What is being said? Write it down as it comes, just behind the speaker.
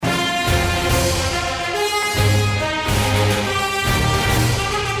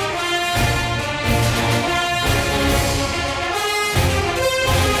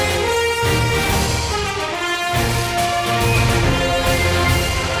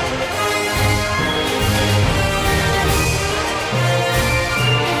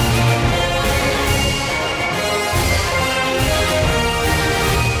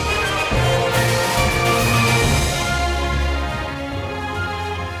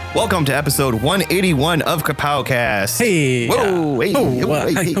Welcome to episode 181 of Kapowcast. Hey. Whoa. Hey. Whoa.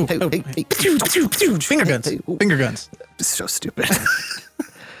 Hey. Finger guns. Finger guns. So stupid.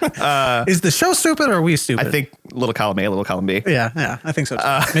 Is the show stupid or are we stupid? I think little column A, little column B. Yeah, I think so.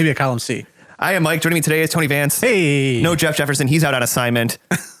 Maybe a column C. I am Mike. Joining me today is Tony Vance. Hey. No Jeff Jefferson. He's out on assignment.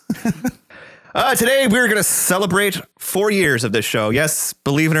 Today we're going to celebrate 4 years of this show. Yes,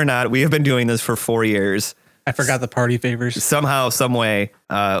 believe it or not, we have been doing this for 4 years. I forgot the party favors. Somehow, some way,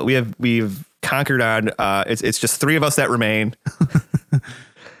 we've conquered on. It's just three of us that remain.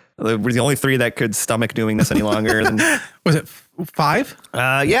 We're the only three that could stomach doing this any longer. Was it 5?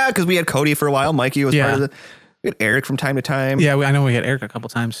 Yeah, because we had Cody for a while. Mikey was part of it. We had Eric from time to time. Yeah, I know we had Eric a couple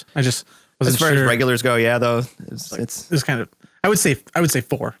times. I just wasn't as far sure. as regulars go, yeah, though It's kind of. I would say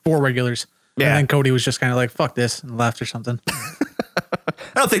 4 regulars. Yeah. And then Cody was just kind of like, fuck this, and left or something.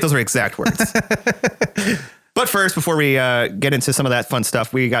 I don't think those are exact words. But first, before we get into some of that fun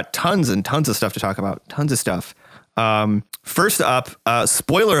stuff, we got tons and tons of stuff to talk about. Tons of stuff. First up,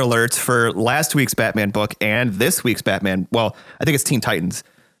 spoiler alerts for last week's Batman book and this week's Batman. Well, I think it's Teen Titans.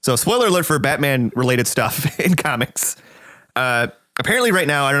 So spoiler alert for Batman related stuff in comics. Apparently right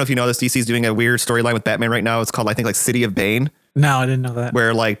now, I don't know if you know this, DC's doing a weird storyline with Batman right now. It's called, I think, like City of Bane. No, I didn't know that.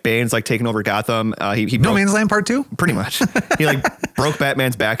 Where like Bane's like taking over Gotham. He No Man's Land Part 2? Pretty much. He like broke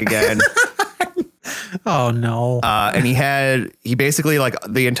Batman's back again. Oh no. And he basically like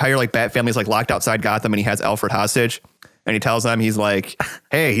the entire like Bat family is like locked outside Gotham and he has Alfred hostage and he tells them, he's like,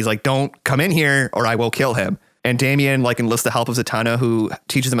 don't come in here or I will kill him. And Damian like enlists the help of Zatanna, who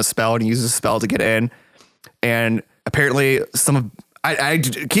teaches him a spell and he uses a spell to get in. And apparently I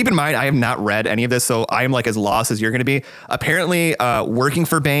keep in mind, I have not read any of this, so I am like as lost as you're going to be. Apparently, working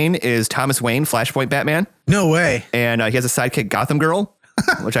for Bane is Thomas Wayne, Flashpoint Batman. No way. And he has a sidekick, Gotham Girl,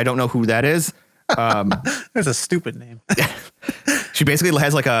 which I don't know who that is. That's a stupid name. She basically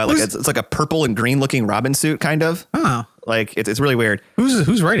has it's like a purple and green looking Robin suit, kind of. Oh, like it's really weird.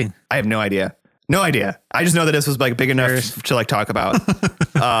 Who's writing? I have no idea. No idea. I just know that this was like big enough to like talk about.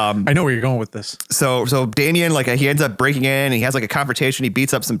 I know where you're going with this. So Damian, like he ends up breaking in and he has like a confrontation. He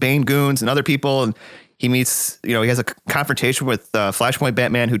beats up some Bane goons and other people. And he meets, he has a confrontation with Flashpoint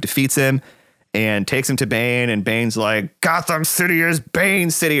Batman, who defeats him and takes him to Bane. And Bane's like, Gotham City is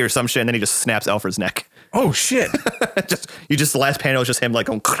Bane City or some shit. And then he just snaps Alfred's neck. Oh shit. The last panel is just him like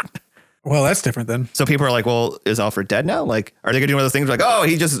going. Well, that's different then. So people are like, well, is Alfred dead now? Like, are they gonna do one of those things like, oh,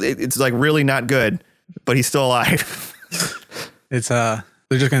 it's like really not good, but he's still alive. It's they're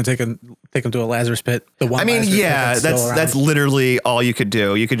just gonna take him to a Lazarus pit. The one. I mean, yeah, that's literally all you could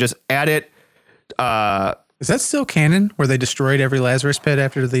do. You could just add it. Is that still canon where they destroyed every Lazarus pit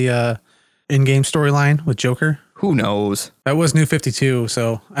after the in-game storyline with Joker? Who knows? That was New 52,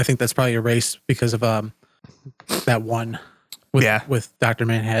 so I think that's probably erased because of that one. With Dr.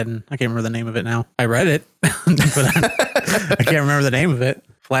 Manhattan. I can't remember the name of it now. I read it, but I can't remember the name of it.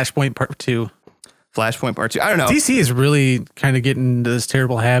 Flashpoint Part 2. Flashpoint Part 2. I don't know. DC is really kind of getting into this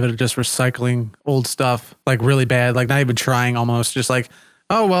terrible habit of just recycling old stuff, like really bad, like not even trying almost. Just like,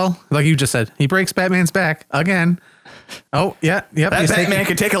 oh, well, like you just said, he breaks Batman's back again. Oh, yeah. Yep. That Batman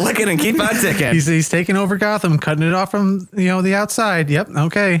can take a licking and keep on ticking. He's taking over Gotham, cutting it off from, the outside. Yep.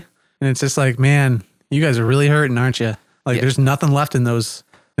 Okay. And it's just like, man, you guys are really hurting, aren't you? Like there's nothing left in those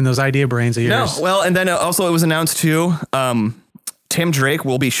idea brains of yours. No, well, and then also it was announced too, Tim Drake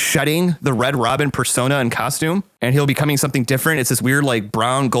will be shedding the Red Robin persona and costume, and he'll be becoming something different. It's this weird like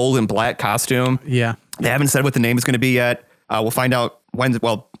brown, gold, and black costume. Yeah. They haven't said what the name is going to be yet. We'll find out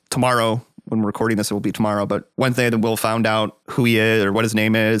tomorrow when we're recording this, it will be tomorrow, but Wednesday then we'll find out who he is or what his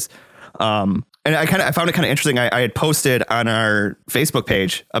name is. And I found it kind of interesting. I had posted on our Facebook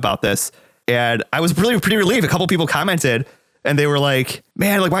page about this. And I was really pretty relieved. A couple people commented and they were like,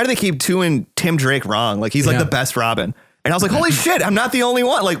 man, like, why do they keep doing Tim Drake wrong? Like, he's like the best Robin. And I was like, holy shit, I'm not the only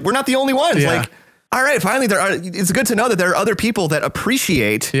one. Like, we're not the only ones. Yeah. Like, all right, finally, it's good to know that there are other people that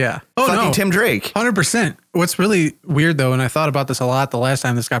appreciate fucking Tim Drake. 100%. What's really weird, though, and I thought about this a lot the last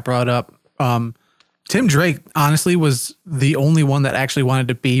time this got brought up, Tim Drake, honestly, was the only one that actually wanted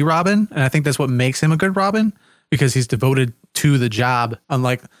to be Robin. And I think that's what makes him a good Robin, because he's devoted to the job,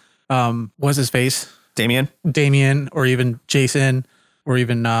 unlike... what's his face? Damian, or even Jason, or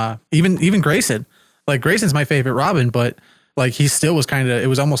even Grayson. Like Grayson's my favorite Robin, but like he still was it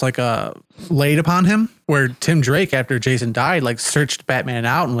was almost like laid upon him, where Tim Drake, after Jason died, like searched Batman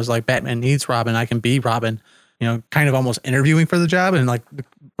out and was like, Batman needs Robin. I can be Robin, kind of almost interviewing for the job. And like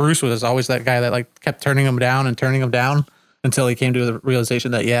Bruce was always that guy that like kept turning him down until he came to the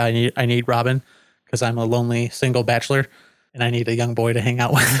realization that, I need Robin because I'm a lonely single bachelor. And I need a young boy to hang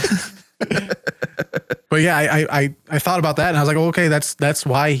out with. But yeah, I thought about that and I was like, oh, okay, that's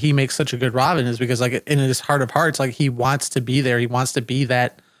why he makes such a good Robin, is because like in his heart of hearts, like he wants to be there. He wants to be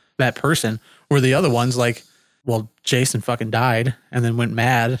that person. Where the other ones, like, well, Jason fucking died and then went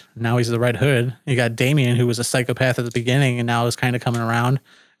mad. Now he's the Red Hood. You got Damian, who was a psychopath at the beginning and now is kind of coming around.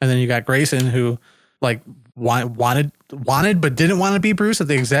 And then you got Grayson, who like wanted but didn't want to be Bruce at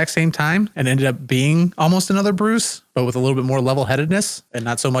the exact same time and ended up being almost another Bruce, but with a little bit more level-headedness and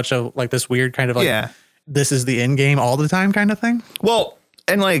not so much of like this weird kind of like, this is the end game all the time kind of thing. Well,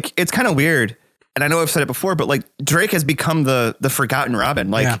 and like, it's kind of weird. And I know I've said it before, but like Drake has become the forgotten Robin.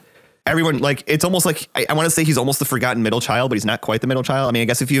 Like everyone, like, it's almost like, I want to say he's almost the forgotten middle child, but he's not quite the middle child. I mean, I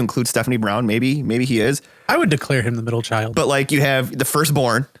guess if you include Stephanie Brown, maybe he is. I would declare him the middle child. But like you have the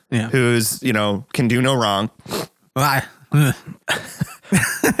firstborn who's, you know, can do no wrong.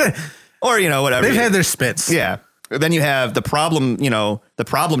 Or, you know, whatever. They've had their spits. Yeah. Then you have the problem, you know, the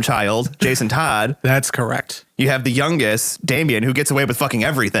problem child, Jason Todd. That's correct. You have the youngest, Damian, who gets away with fucking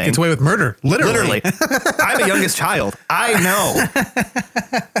everything. Gets away with murder. Literally. I'm a youngest child. I know.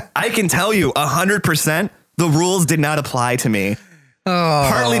 I can tell you 100% the rules did not apply to me. Oh.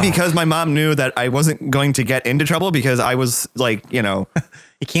 Partly because my mom knew that I wasn't going to get into trouble because I was like, you know.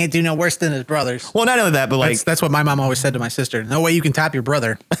 You can't do no worse than his brothers. Well, not only that, but like. That's what my mom always said to my sister. No way you can top your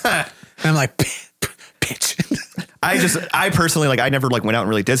brother. And I'm like, bitch. I personally, like, I never like went out and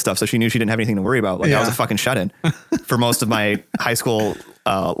really did stuff. So she knew she didn't have anything to worry about. Like I was a fucking shut-in for most of my high school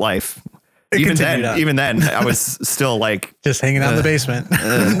life. Even then, I was still like just hanging out in the basement.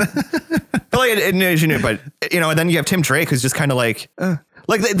 But like, but you know, and then you have Tim Drake, who's just kind of like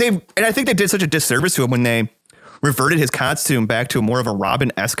they and I think they did such a disservice to him when they reverted his costume back to more of a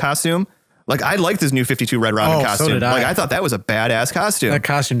Robin-esque costume. Like I liked his new 52 Red Robin costume. So did I. Like I thought that was a badass costume. That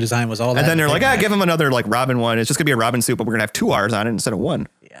costume design was all that. And then they're like, give him another like Robin one. It's just gonna be a Robin suit, but we're gonna have 2 R's on it instead of 1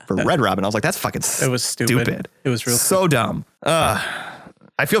 for Red Robin. I was like, that's fucking it was stupid. It was real so dumb.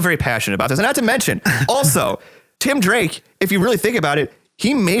 I feel very passionate about this. And not to mention, also, Tim Drake, if you really think about it,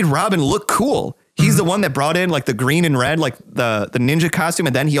 he made Robin look cool. He's the one that brought in like the green and red, like the ninja costume.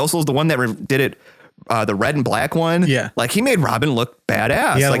 And then he also was the one that did it, the red and black one. Yeah. Like he made Robin look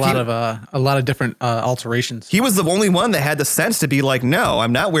badass. He had like a lot of different alterations. He was the only one that had the sense to be like, no,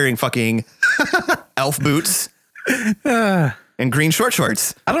 I'm not wearing fucking elf boots and green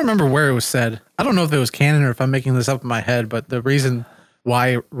shorts. I don't remember where it was said. I don't know if it was canon or if I'm making this up in my head, but the reason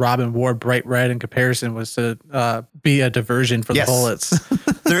why Robin wore bright red in comparison was to be a diversion for the bullets.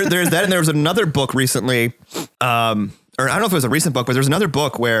 There's that. And there was another book recently, or I don't know if it was a recent book, but there's another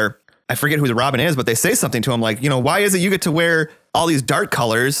book where I forget who the Robin is, but they say something to him like, you know, why is it you get to wear all these dark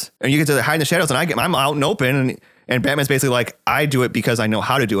colors and you get to hide in the shadows and I'm out and open and Batman's basically like, I do it because I know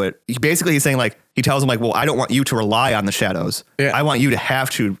how to do it. He's saying like, he tells him like, well, I don't want you to rely on the shadows. Yeah. I want you to have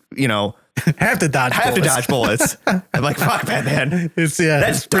to, you know, have to dodge bullets. I'm like, fuck, Batman.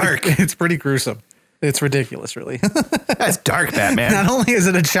 That's dark. It's pretty gruesome. It's ridiculous, really. That's dark, Batman. Not only is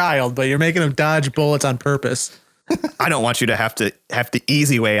it a child, but you're making him dodge bullets on purpose. I don't want you to have the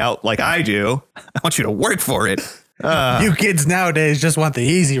easy way out like I do. I want you to work for it. You kids nowadays just want the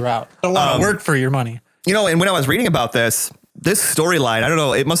easy route. Don't want to work for your money. You know, and when I was reading about this storyline, I don't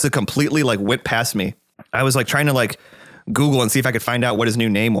know, it must have completely like went past me. I was like trying to like Google and see if I could find out what his new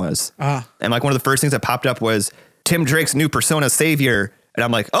name was. And like one of the first things that popped up was Tim Drake's new persona, Savior. And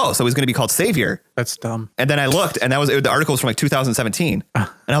I'm like, oh, so he's going to be called Savior. That's dumb. And then I looked and the article was from like 2017. And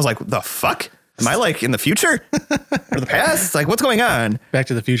I was like, the fuck? Am I like in the future or the past? Like, what's going on? Back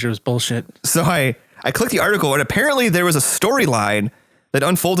to the Future was bullshit. So I clicked the article and apparently there was a storyline that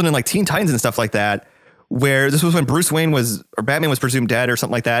unfolded in like Teen Titans and stuff like that, where this was when Batman was presumed dead or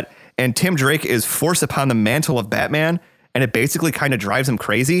something like that. And Tim Drake is forced upon the mantle of Batman. And it basically kind of drives him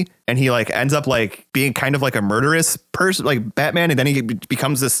crazy. And he like ends up like being kind of like a murderous person, like Batman. And then he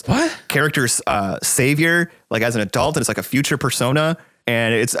becomes this character's savior, like as an adult. And it's like a future persona.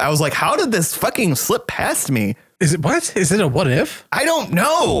 And I was like, how did this fucking slip past me? Is it a what if? I don't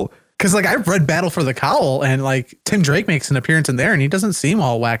know. Cause like I've read Battle for the Cowl and like Tim Drake makes an appearance in there and he doesn't seem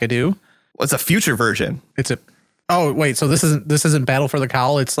all wackadoo. Well, it's a future version. Oh wait, so this isn't Battle for the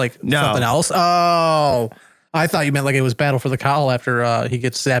Cowl. It's like something else. Oh, I thought you meant like it was Battle for the Cowl after he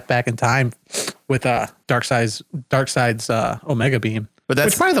gets zapped back in time with Darkseid's Omega Beam.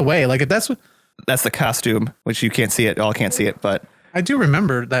 Which, by the way, like if that's the costume, which you can't see it. Y'all can't see it, but I do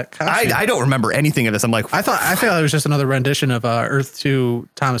remember that costume. I don't remember anything of this. I'm like, I thought it was just another rendition of Earth 2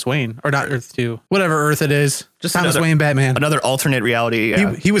 Thomas Wayne, or not Earth 2, whatever Earth it is. Just Thomas Wayne Batman. Another alternate reality.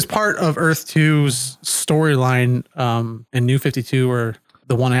 Yeah. He was part of Earth 2's storyline in New 52 or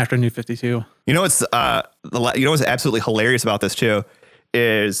the one after New 52. You know what's absolutely hilarious about this too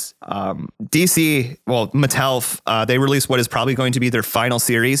is DC, well, Mattel, they released what is probably going to be their final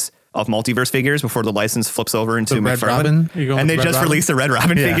series of multiverse figures before the license flips over into Red McFarlane. Robin? Are you going And they with Red just Robin? released a Red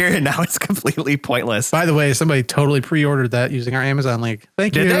Robin Yeah. figure, and now it's completely pointless. By the way, somebody totally pre-ordered that using our Amazon link.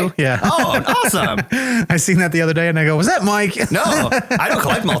 Thank Did you. they? Yeah. Oh, awesome. I seen that the other day and I go, was that Mike? No, I don't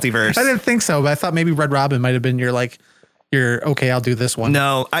collect multiverse. I didn't think so, but I thought maybe Red Robin might have been your okay, I'll do this one.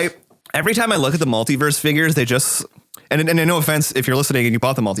 No, every time I look at the multiverse figures, they just, and no offense if you're listening and you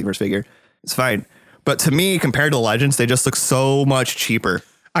bought the multiverse figure, it's fine. But to me, compared to Legends, they just look so much cheaper.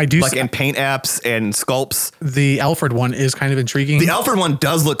 I do. Like in paint apps and sculpts. The Alfred one is kind of intriguing. The Alfred one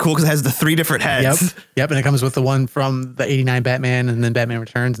does look cool because it has the 3 different heads. Yep. And it comes with the one from the 89 Batman and then Batman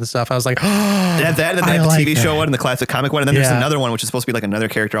Returns and stuff. I was like, oh, That and I the like TV show that. one and the classic comic one. And then there's Yeah. another one, which is supposed to be like another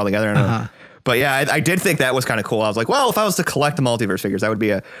character altogether. I don't know. But yeah, I did think that was kind of cool. I was like, well, if I was to collect the multiverse figures, that would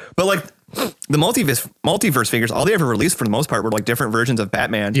be but like the multiverse figures, all they ever released for the most part were like different versions of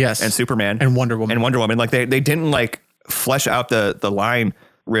Batman Yes. and Superman And Wonder Woman. Like they didn't like flesh out the line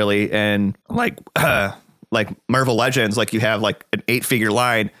really. And like Marvel Legends, like you have like an 8-figure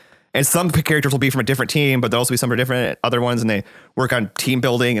line. And some characters will be from a different team, but there'll also be some are different other ones, and they work on team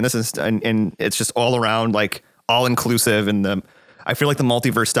building. And this is and it's just all around like all inclusive. And I feel like the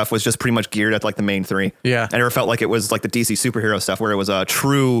multiverse stuff was just pretty much geared at like the main 3. Yeah. I never felt like it was like the DC superhero stuff where it was a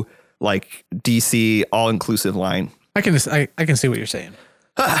true like DC all inclusive line. I can see what you're saying.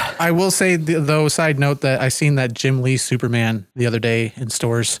 I will say though, side note that I seen that Jim Lee Superman the other day in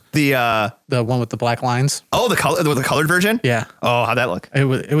stores. The one with the black lines. the colored version. Yeah. Oh, how'd that look? It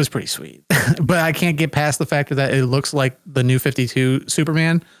was pretty sweet. But I can't get past the fact that it looks like the new 52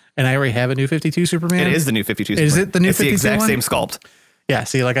 Superman. And I already have a new 52 Superman. It is the new 52. Is it the new It's 52 the exact one? same sculpt. Yeah.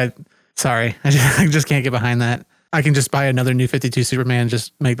 See, sorry. I just can't get behind that. I can just buy another new 52 Superman and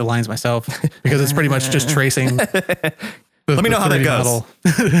just make the lines myself because it's pretty much just tracing. Let me know how that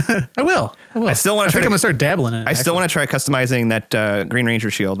goes. I will. I still want to. I'm gonna start dabbling in it. I still want to try customizing that Green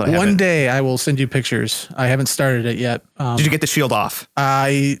Ranger shield. But I One haven't. day I will send you pictures. I haven't started it yet. Did you get the shield off?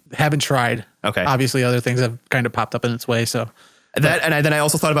 I haven't tried. Okay. Obviously, other things have kind of popped up in its way. So Then I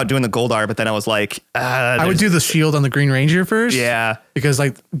also thought about doing the Goldar, but then I was like, I would do the shield on the Green Ranger first. yeah. Because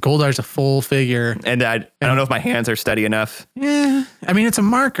like Goldar's a full figure. And I don't know if my hands are steady enough. Yeah. I mean, it's a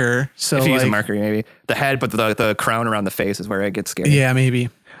marker. So If you use a like, marker, maybe the head, but the crown around the face is where it gets scary. Yeah, maybe.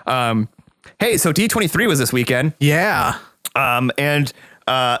 Hey, so D23 was this weekend, Yeah. and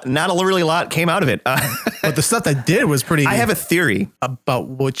not a really lot came out of it. But the stuff that did was pretty. I have a theory. about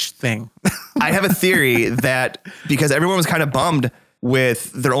which thing. I have a theory that because everyone was kind of bummed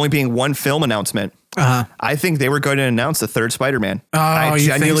with there only being one film announcement. I think they were going to announce the third Spider-Man. I you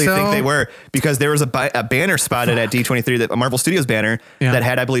think genuinely so? think they were because there was a banner spotted at D23, a Marvel Studios banner that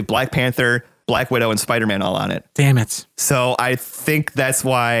had, I believe, Black Panther, Black Widow, and Spider-Man all on it. Damn it. So I think that's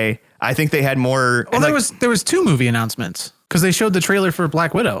why I think they had more. Well, there was 2 movie announcements because they showed the trailer for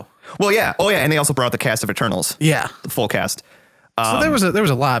Black Widow. Well, yeah. Oh, yeah. And they also brought the cast of Eternals, Yeah. the full cast. So there was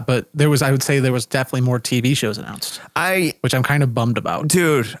a lot, but I would say there was definitely more TV shows announced, which I'm kind of bummed about.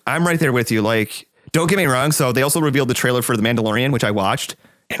 Dude, I'm right there with you. Like, don't get me wrong. So they also revealed the trailer for The Mandalorian, which I watched,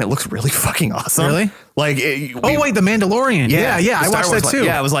 and it looks really fucking awesome. Really? Like, Wait, The Mandalorian. Yeah. the I Star watched Wars that too. one.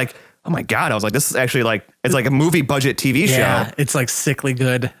 Yeah, I was like, oh my God. I was like, this is actually like, it's like a movie budget TV Yeah, show. it's like sickly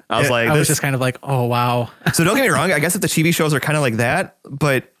good. I was like, I was this- just kind of like, oh wow. So don't get me wrong. I guess if the TV shows are kind of like that,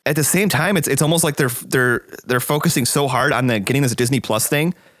 but at the same time, it's almost like they're focusing so hard on getting this Disney Plus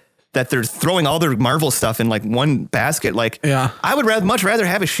thing that they're throwing all their Marvel stuff in like one basket. Like, Yeah. I would much rather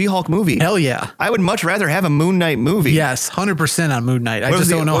have a She-Hulk movie. Hell yeah. I would much rather have a Moon Knight movie. Yes, 100% on Moon Knight. I What was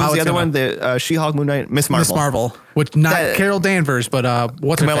just don't know what how was it's the other gonna- one? The She-Hulk, Moon Knight, Miss Marvel. Miss Marvel, which not That- Carol Danvers, but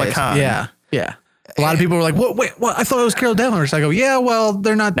what's her Kamala face? Khan. Yeah. A lot of people were like, "What? Wait, what? I thought it was Carol Danvers." I go, "Yeah, well,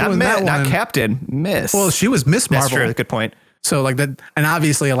 they're not Not, doing that not one." Captain, Miss. Well, she was Miss That's Marvel. true. Good point. So like that, and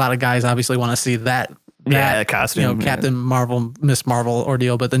obviously a lot of guys obviously want to see that. Yeah, the costume, You know, yeah. Captain Marvel, Miss Marvel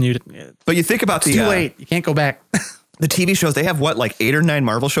ordeal, but then it's But you think about too late. You can't go back. the TV shows. They have what, like 8 or 9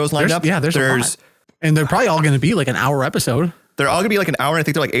 Marvel shows lined up? there's a lot. And they're probably all going to be like an hour episode. They're all gonna be like an hour. And I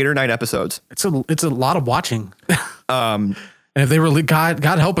think they're like 8 or 9 episodes. It's a lot of watching. And if they really, God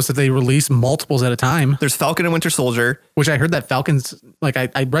help us if they release multiples at a time, There's Falcon and Winter Soldier. which I heard that Falcon's like,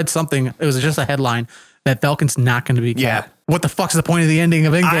 I read something, it was just a headline that Falcon's not going to be. Yeah. Cap. What the fuck's the point of the ending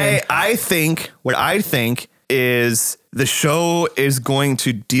of Endgame? I think what I think is the show is going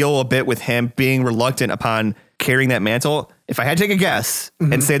to deal a bit with him being reluctant upon carrying that mantle. If I had to take a guess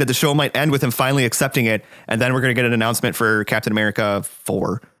and say that the show might end with him finally accepting it, and then we're going to get an announcement for Captain America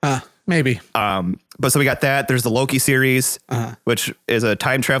 4. Maybe. But so we got that. There's the Loki series, which is a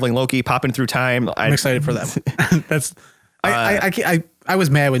time traveling Loki popping through time. I'm excited for that. That's, I I was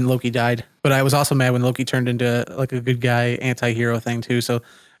mad when Loki died, but I was also mad when Loki turned into like a good guy anti-hero thing too. So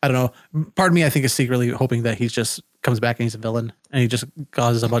I don't know. Part of me, I think, is secretly hoping that he's just comes back and he's a villain and he just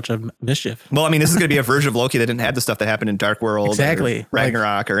causes a bunch of mischief. Well, I mean, this is going to be a version of Loki that didn't have the stuff that happened in Dark World, exactly, or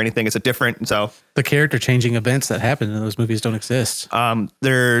Ragnarok, or anything. It's a different. So the character changing events that happen in those movies don't exist.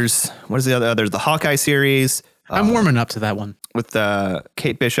 There's what is the other? There's the Hawkeye series. I'm warming up to that one with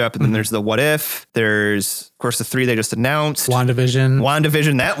Kate Bishop, and then there's the What If. There's of course the 3 they just announced.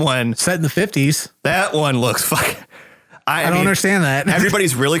 WandaVision. That one set in the 50s. That one looks fuck. I don't understand that.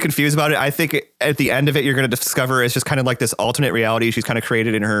 Everybody's really confused about it. I think at the end of it, you're going to discover it's just kind of like this alternate reality she's kind of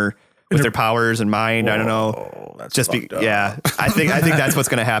created in her with their powers and mind. Whoa, I don't know. That's just yeah. I think that's what's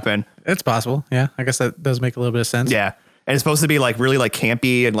going to happen. It's possible. Yeah, I guess that does make a little bit of sense. Yeah. And it's supposed to be like really like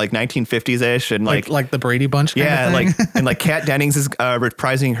campy and like 1950s ish and like the Brady Bunch. Yeah, like and like Kat Dennings is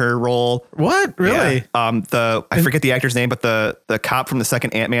reprising her role. What really? Yeah. I forget the actor's name, but the cop from the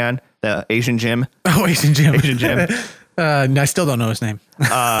second Ant-Man, the Asian Jim. Oh, Asian Jim. I still don't know his name.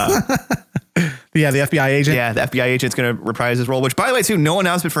 Yeah, the FBI agent. Yeah, the FBI agent's going to reprise his role. Which, by the way, too, no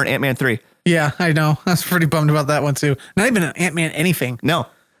announcement for an Ant-Man 3. Yeah, I know. I was pretty bummed about that one too. Not even an Ant-Man anything. No.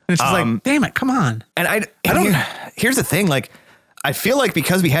 And it's just like, damn it, come on. And I don't. Here's the thing, like, I feel like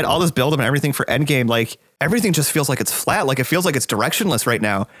because we had all this buildup and everything for Endgame, like everything just feels like it's flat. Like it feels like it's directionless right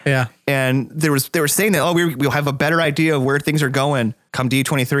now. Yeah. And they were saying that we'll have a better idea of where things are going come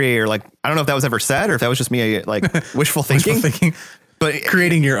D23, or like I don't know if that was ever said or if that was just me like wishful thinking. But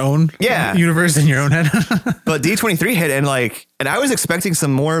creating your own universe in your own head. But D23 hit and I was expecting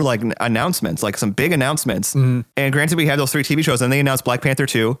some more like announcements, like some big announcements. Mm. And granted, we had those 3 TV shows and they announced Black Panther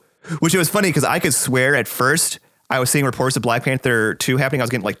 2, which it was funny because I could swear at first I was seeing reports of Black Panther 2 happening. I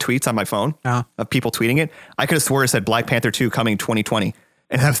was getting like tweets on my phone of people tweeting it. I could have swore it said Black Panther 2 coming 2020.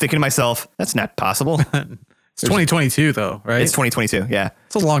 And I was thinking to myself, that's not possible. It's 2022 though, right? It's 2022. Yeah.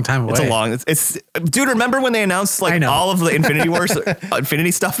 It's a long time away. It's dude, remember when they announced like all of the Infinity Wars,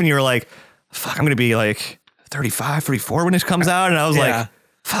 Infinity stuff, and you were like, fuck, I'm going to be like 35, 34 when this comes out. And I was like,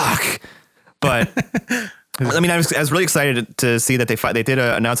 fuck. But I mean, I was really excited to see that they did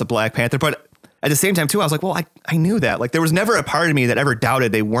announce a Black Panther, but at the same time too, I was like, well, I knew that. Like there was never a part of me that ever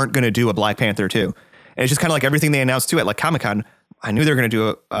doubted they weren't going to do a Black Panther 2. And it's just kind of like everything they announced too at like Comic-Con. I knew they were going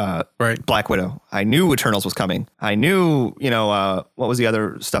to do a Black Widow. I knew Eternals was coming. I knew, what was the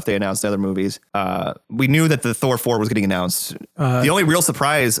other stuff they announced, the other movies. We knew that the Thor 4 was getting announced. The only real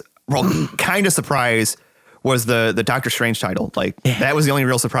surprise, kind of surprise, was the Doctor Strange title. Like that was the only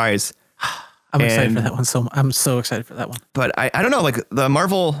real surprise. I'm excited for that one. I'm so excited for that one. But I don't know, like the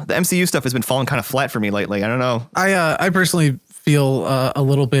MCU stuff has been falling kind of flat for me lately. I don't know. I personally feel a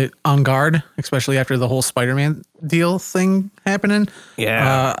little bit on guard, especially after the whole Spider-Man deal thing happening.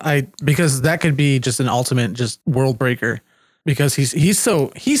 Yeah. Because that could be just an ultimate just world breaker because he's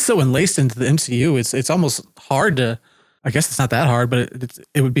so enlaced into the MCU. It's almost hard to, I guess it's not that hard, but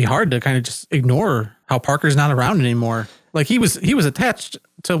it would be hard to kind of just ignore how Parker's not around anymore. Like he was attached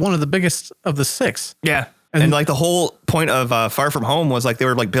to one of the biggest of the 6. Yeah. And like the whole point of Far From Home was like they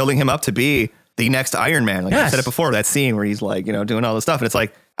were like building him up to be the next Iron Man. Like I said it before, that scene where he's like, doing all this stuff. And it's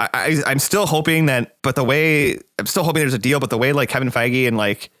like, I'm still hoping that, I'm still hoping there's a deal, but the way like Kevin Feige and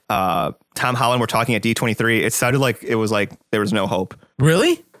like Tom Holland were talking at D23, it sounded like it was like there was no hope.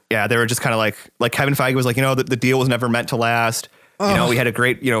 Really? Yeah. They were just kind of like Kevin Feige was like, the deal was never meant to last. Oh. We had a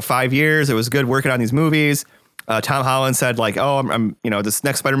great, 5 years. It was good working on these movies. Tom Holland said like, oh, I'm this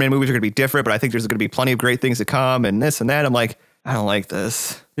next Spider-Man movies are going to be different, but I think there's going to be plenty of great things to come and this and that. I'm like, I don't like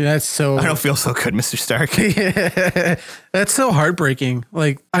this. Yeah, I don't feel so good, Mr. Stark. Yeah, that's so heartbreaking.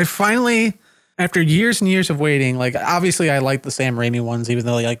 Like I finally, after years and years of waiting, like obviously I like the Sam Raimi ones, even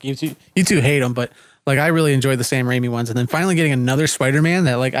though like you two hate them, but like I really enjoy the Sam Raimi ones. And then finally getting another Spider-Man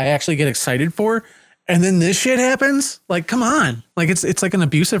that like I actually get excited for. And then this shit happens. Like, come on. Like it's like an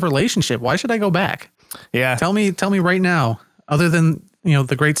abusive relationship. Why should I go back? Yeah. Tell me right now, other than,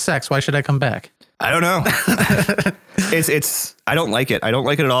 the great sex, why should I come back? I don't know. I don't like it. I don't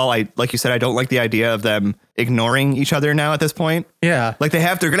like it at all. Like you said, I don't like the idea of them ignoring each other now at this point. Yeah. Like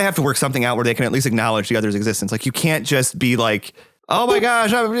they're going to have to work something out where they can at least acknowledge the other's existence. Like you can't just be like, oh my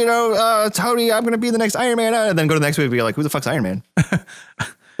gosh, Tony, I'm going to be the next Iron Man. And then go to the next movie and be like, who the fuck's Iron Man?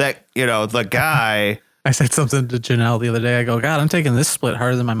 That, the guy. I said something to Janelle the other day. I go, God, I'm taking this split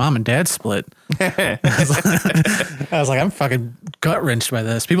harder than my mom and dad split. I was like, I'm fucking gut wrenched by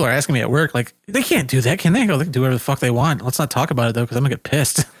this. People are asking me at work, like, they can't do that, can they? I go, they can do whatever the fuck they want. Let's not talk about it though, because I'm gonna get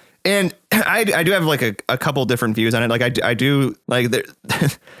pissed. And I do have like a couple different views on it. Like I do like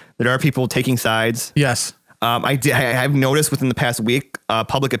there are people taking sides. Yes. I've noticed within the past week,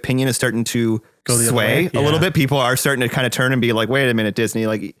 public opinion is starting to Go the other sway way. a little Yeah. bit. People are starting to kind of turn and be like, wait a minute, Disney,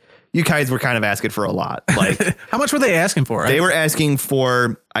 like you guys were kind of asking for a lot. Like How much were they asking for? they were asking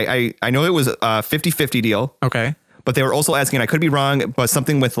for, I know it was a 50-50 deal. Okay. But they were also asking, I could be wrong, but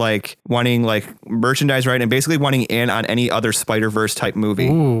something with like wanting like merchandise, right? And basically wanting in on any other Spider-Verse type movie,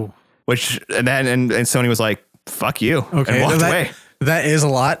 Ooh. which and Sony was like, fuck you. Okay. And walked that, away. That is a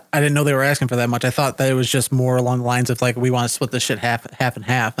lot. I didn't know they were asking for that much. I thought that it was just more along the lines of like, we want to split this shit half and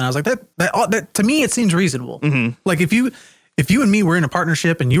half. And I was like, that to me, it seems reasonable. Mm-hmm. Like if you and me were in a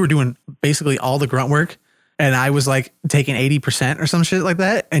partnership and you were doing basically all the grunt work and I was like taking 80% or some shit like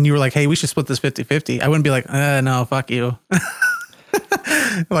that. And you were like, hey, we should split this 50-50. I wouldn't be like, no, fuck you.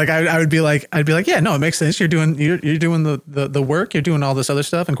 Like I'd be like, yeah, no, it makes sense. You're doing the work, you're doing all this other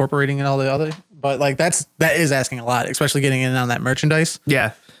stuff, incorporating and all the other, but like that is asking a lot, especially getting in on that merchandise.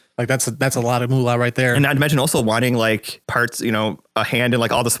 Yeah. Like that's a lot of moolah right there. And not to mention also wanting like parts, a hand in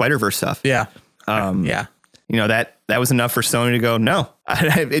like all the Spider-Verse stuff. Yeah. Yeah. That was enough for Sony to go, no.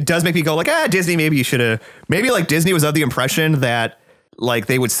 It does make me go like, Disney, maybe you should have, maybe like Disney was of the impression that like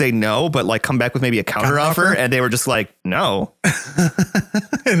they would say no, but like come back with maybe a counter offer, and they were just like, no.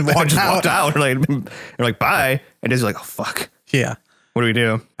 And walked out. Like, they're like, bye. And Disney's like, oh, fuck. Yeah. What do we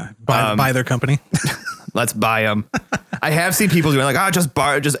do? Buy their company. Let's buy them. I have seen people doing like,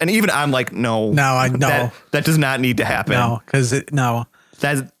 and even I'm like, no. No, I know. That does not need to happen. No, because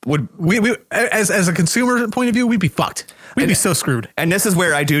That would, we as a consumer point of view, we'd be fucked. We'd be so screwed. and this is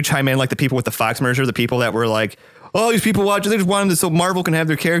where I do chime in, like the people with the Fox merger, the people that were like, oh, these people watch, they just wanted this so Marvel can have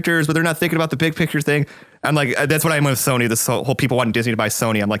their characters, but they're not thinking about the big picture thing. I'm like, that's what I'm with Sony. This whole people wanting Disney to buy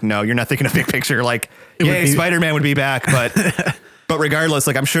Sony. I'm like, no, you're not thinking of big picture. Like, yay, Spider-Man would be back, but but regardless,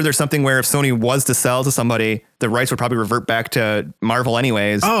 like I'm sure there's something where if Sony was to sell to somebody, the rights would probably revert back to Marvel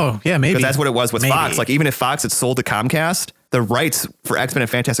anyways. Oh, yeah, maybe. Because that's what it was with Maybe. Fox. Like even if Fox had sold to Comcast, the rights for X-Men and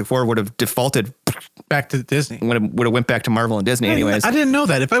Fantastic Four would have defaulted, back to Disney. would have went back to Marvel and Disney anyways. I didn't know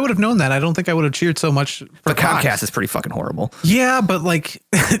that. If I would have known that, I don't think I would have cheered so much for But Fox. Comcast is pretty fucking horrible. Yeah, but like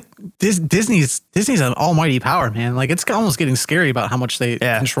Disney's an almighty power, man. Like it's almost getting scary about how much they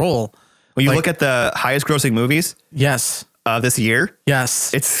control. When you look at the highest grossing movies Yes. this year,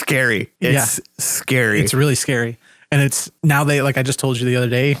 Yes. it's scary. It's scary. It's really scary. And it's now like I just told you the other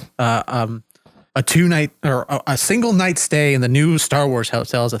day, a 2-night or a single night stay in the new Star Wars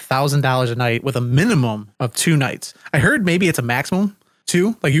hotel is $1,000 a night with a minimum of 2 nights. I heard maybe it's a maximum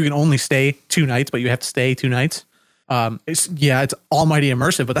 2, like you can only stay 2 nights, but you have to stay 2 nights. It's almighty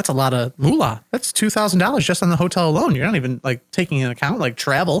immersive, but that's a lot of moolah. That's $2,000 just on the hotel alone. You're not even like taking into account like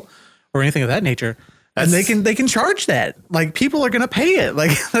travel or anything of that nature. And they can charge that. Like people are going to pay it.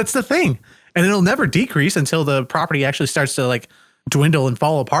 Like that's the thing. And it'll never decrease until the property actually starts to like dwindle and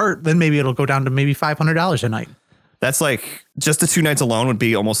fall apart. Then maybe it'll go down to maybe $500 a night. That's like just the 2 nights alone would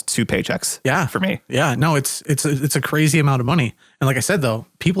be almost 2 paychecks. Yeah, for me. Yeah, no, it's a crazy amount of money. And like I said, though,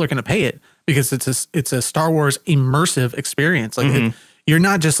 people are going to pay it because it's a Star Wars immersive experience. Like you're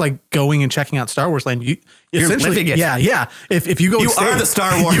not just like going and checking out Star Wars Land. You're essentially living it. Yeah. If you go, You are the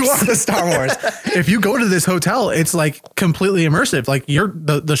Star Wars. You are the Star Wars. If you go to this hotel, it's like completely immersive. Like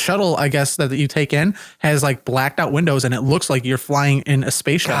the shuttle, I guess that you take in has like blacked out windows, and it looks like you're flying in a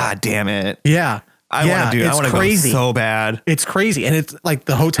space shuttle. God damn it. Yeah. I want to do. I want to go so bad. It's crazy. And it's like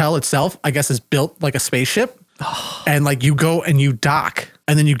the hotel itself, I guess, is built like a spaceship. And like you go and you dock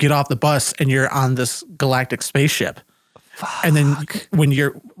and then you get off the bus and you're on this galactic spaceship. Fuck. And then when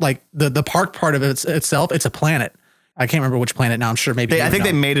you're like the park part of it itself, it's a planet. I can't remember which planet now. I'm sure maybe. I think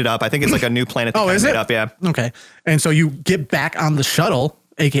they made it up. I think it's like a new planet. Oh, is it? Made up, yeah. Okay. And so you get back on the shuttle,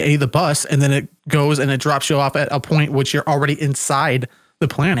 AKA the bus, and then it goes and it drops you off at a point which you're already inside the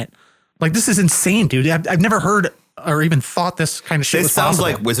planet. Like, this is insane, dude. I've never heard or even thought this kind of shit was sounds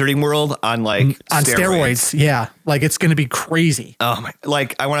possible. like Wizarding World on steroids. Yeah. Like, it's going to be crazy. Oh my,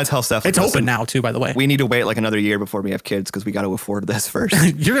 like I want to tell Steph. It's open now too, by the way. We need to wait like another year before we have kids because we got to afford this first.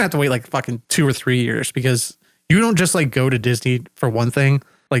 You're going to have to wait like fucking 2 or 3 years because you don't just like go to Disney for one thing.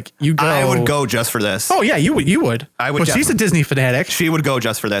 Like you go. I would go just for this. Oh yeah, you would. I would. But she's a Disney fanatic. She would go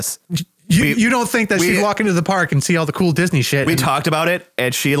just for this. You don't think that she'd walk into the park and see all the cool Disney shit? We talked about it,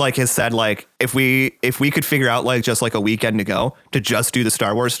 and she like has said like if we could figure out like just like a weekend to go to just do the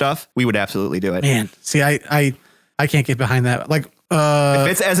Star Wars stuff, we would absolutely do it. Man, see, I can't get behind that. Like, if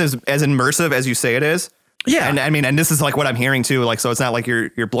it's as immersive as you say it is. Yeah. And I mean, and this is like what I'm hearing too. Like, so it's not like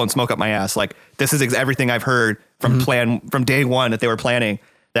you're blowing smoke up my ass. Like, this is everything I've heard from from day one that they were planning,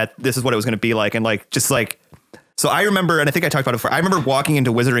 that this is what it was going to be like. And like, just like, so I remember, and I think I talked about it before. I remember walking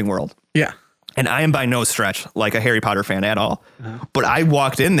into Wizarding World. Yeah. And I am by no stretch like a Harry Potter fan at all. But I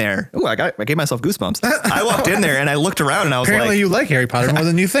walked in there. Ooh, I gave myself goosebumps. I walked in there and I looked around and I was Apparently like, you like Harry Potter more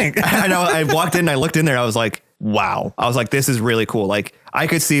than you think. I know. I walked in and I looked in there. I was like, wow. I was like, this is really cool. Like I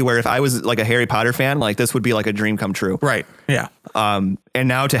could see where if I was like a Harry Potter fan, like this would be like a dream come true. Right. Yeah. And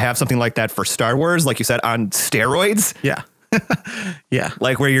now to have something like that for Star Wars, like you said, on steroids, Yeah. Yeah.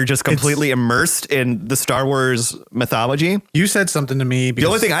 like where you're just completely immersed in the Star Wars mythology. You said something to me because The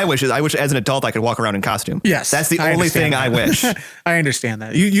only thing I wish as an adult I could walk around in costume. Yes, That's the I only thing understand I that. wish. I understand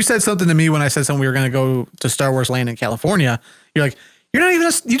that. You said something to me when I said something we were going to go to Star Wars Land in California. You're like, you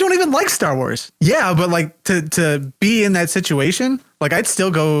don't even like Star Wars. Yeah, but like to be in that situation, like I'd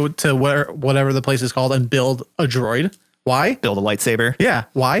still go to whatever the place is called and build a droid. Why? Build a lightsaber. Yeah.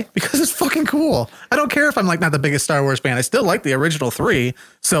 Why? Because it's fucking cool. I don't care if I'm like not the biggest Star Wars fan. I still like the original 3.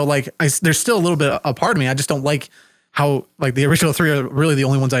 So like there's still a little bit a part of me. I just don't like how like the original 3 are really the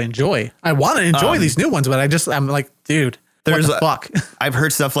only ones I enjoy. I want to enjoy these new ones, but I'm like, dude, what the fuck? I've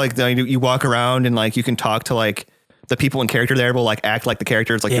heard stuff like you walk around and like you can talk to like the people in character there will like act like the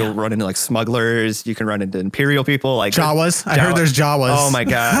characters. Like you'll run into like smugglers. You can run into Imperial people. Like Jawas. I heard there's Jawas. Oh my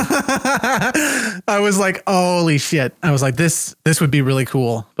God. I was like, holy shit. I was like, this would be really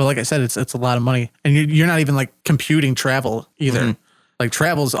cool. But like I said, it's a lot of money. And you're not even like computing travel either. Mm-hmm. Like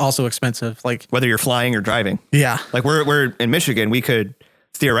travel is also expensive. Like, Whether you're flying or driving. yeah. Like we're in Michigan. We could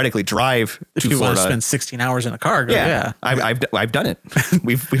theoretically drive If to you want Florida. to spend 16 hours in a car, go, Yeah. I've done it.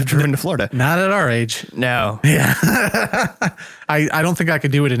 We've driven to Florida. Not at our age. No. I don't think I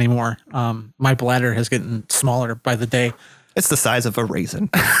could do it anymore. My bladder has gotten smaller by the day. It's the size of a raisin.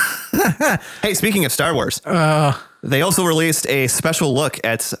 Hey, speaking of Star Wars, they also released a special look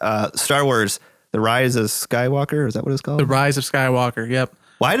at Star Wars: The Rise of Skywalker. Is that what it's called? The Rise of Skywalker. Yep.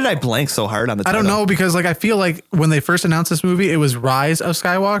 Why did I blank so hard on the I title? don't know, because like I feel like when they first announced this movie, it was Rise of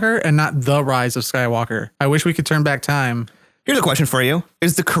Skywalker and not The Rise of Skywalker. I wish we could turn back time. Here's a question for you.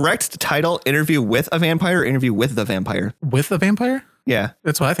 Is the correct title Interview with a Vampire or Interview with the Vampire? With a vampire? Yeah.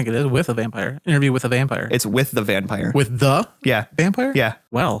 That's what I think it is. With a vampire. Interview with a vampire. It's with the vampire. With the Yeah. vampire? Yeah.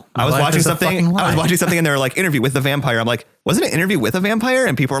 Well, I was life watching is a something. fucking lie. I was watching something and they were like, Interview with the Vampire. I'm like, wasn't it Interview with a Vampire?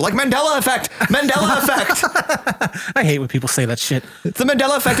 And people were like, Mandela effect. Mandela effect. I hate when people say that shit. It's the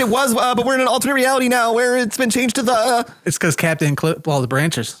Mandela effect. It was, but we're in an alternate reality now where it's been changed to the. It's because Captain clipped all the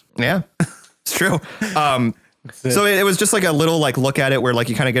branches. Yeah, it's true. So it was just like a little like look at it where like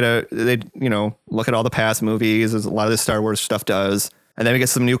you kind of get look at all the past movies, as a lot of this Star Wars stuff does. And then we get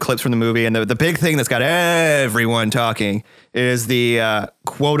some new clips from the movie. And the big thing that's got everyone talking is the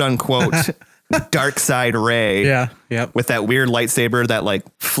quote unquote dark side Rey. Yeah. Yep. With that weird lightsaber that like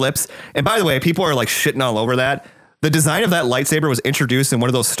flips. And by the way, people are like shitting all over that. The design of that lightsaber was introduced in one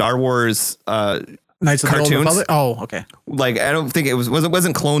of those Star Wars Knights of the Old cartoons. Republic? Oh, okay. Like, I don't think it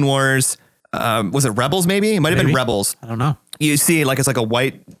wasn't Clone Wars. Was it Rebels? Maybe it might have been Maybe. Rebels. I don't know. You see, like it's like a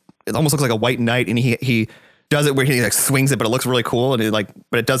white. It almost looks like a white knight, and he does it where he like swings it, but it looks really cool, and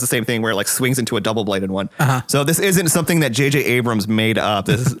but it does the same thing where it like swings into a double bladed one. So this isn't something that J.J. Abrams made up.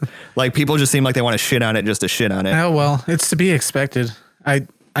 This is like people just seem like they want to shit on it just to shit on it. Oh, well, it's to be expected. I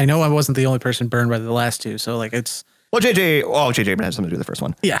know I wasn't the only person burned by the last two, so like it's. Well, J.J. Abrams had something to do with the first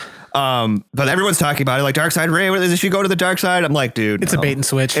one. Yeah. But everyone's talking about it, like Dark Side Rey. Does she go to the dark side? I'm like, dude, It's a bait and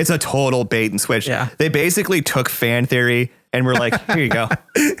switch. It's a total bait and switch. Yeah. They basically took fan theory and were like, here you go.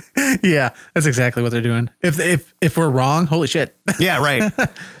 Yeah, that's exactly what they're doing. If we're wrong, holy shit. Yeah, right.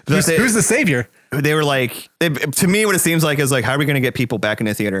 Who's the savior? They were like, to me, what it seems like is like, how are we going to get people back in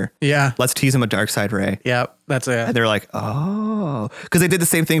the theater? Yeah. Let's tease them a Dark Side Rey. Yeah, that's a. And they're like, oh, because they did the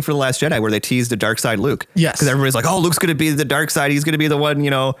same thing for The Last Jedi where they teased a dark side Luke. Yes. Because everybody's like, oh, Luke's going to be the dark side. He's going to be the one,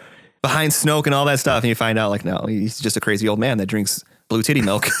 behind Snoke and all that stuff. And you find out like, no, he's just a crazy old man that drinks blue titty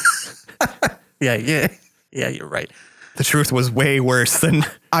milk. Yeah, you're right. The truth was way worse than.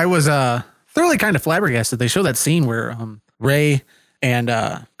 I was thoroughly kind of flabbergasted. They show that scene where Rey and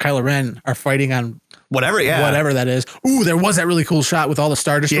Kylo Ren are fighting on Whatever, yeah. whatever that is. Ooh, there was that really cool shot with all the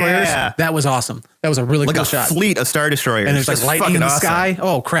Star Destroyers. Yeah. That was awesome. That was a really Like cool a shot. fleet of Star Destroyers. And there's like That's lightning in fucking the awesome. sky.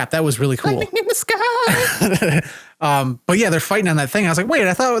 Oh crap, that was really cool. Lightning in the sky. But yeah, they're fighting on that thing. I was like, wait,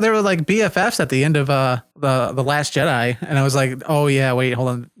 I thought they were like BFFs at the end of the Last Jedi, and I was like, oh yeah, wait, hold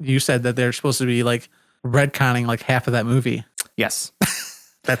on. You said that they're supposed to be like retconning like half of that movie. Yes.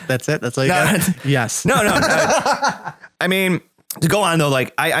 That's it. That's all you got. Yes. No. I mean, to go on though,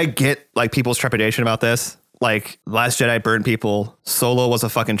 like I get like people's trepidation about this. Like Last Jedi burned people. Solo was a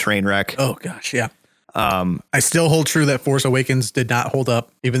fucking train wreck. Oh gosh, yeah. I still hold true that Force Awakens did not hold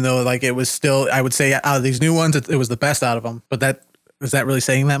up, even though like it was still, I would say out of these new ones, it was the best out of them. But is that really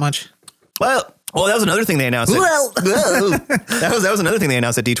saying that much? Well, that was another thing they announced. That was another thing they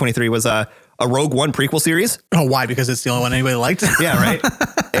announced at D23 was a Rogue One prequel series. Oh, why? Because it's the only one anybody liked. Yeah, right.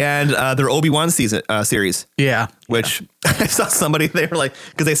 And their Obi-Wan series. Yeah. Which I saw somebody, they were like,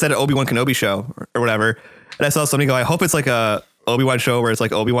 because they said an Obi-Wan Kenobi show or whatever. And I saw somebody go, I hope it's like a Obi-Wan show where it's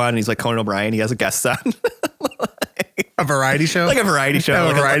like Obi-Wan and he's like Conan O'Brien. He has a guest on. A variety show? Like a variety show. Oh,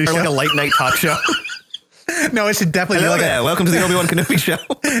 like a variety show. Like a late night talk show. No, it should definitely be like welcome to the Obi-Wan Kenobi show.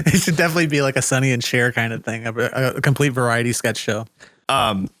 It should definitely be like a Sonny and Cher kind of thing, a complete variety sketch show.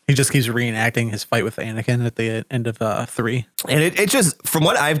 He just keeps reenacting his fight with Anakin at the end of 3. And it just, from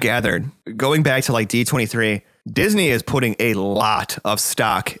what I've gathered, going back to like D23, Disney is putting a lot of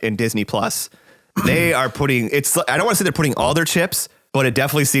stock in Disney Plus. They are putting, I don't want to say they're putting all their chips, but it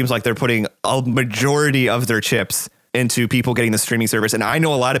definitely seems like they're putting a majority of their chips into people getting the streaming service. And I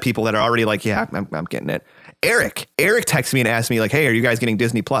know a lot of people that are already like, yeah, I'm getting it. Eric texted me and asked me like, hey, are you guys getting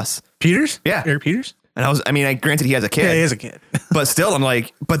Disney Plus? Peters? Yeah. Eric Peters? And granted he has a kid. Yeah, he is a kid. But still, I'm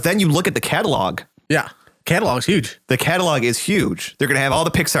like, but then you look at the catalog. Yeah. Catalog's huge. The catalog is huge. They're going to have all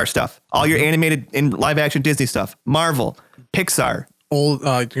the Pixar stuff, all your animated and live action Disney stuff, Marvel, Pixar. You're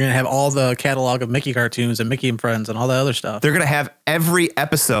going to have all the catalog of Mickey cartoons and Mickey and Friends and all that other stuff. They're going to have every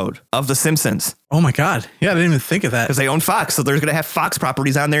episode of The Simpsons. Oh my God. Yeah, I didn't even think of that. Because they own Fox. So they're going to have Fox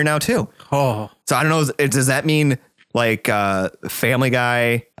properties on there now too. Oh. So I don't know. Does that mean like Family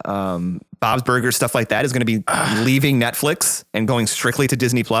Guy, Bob's Burgers, stuff like that is going to be leaving Netflix and going strictly to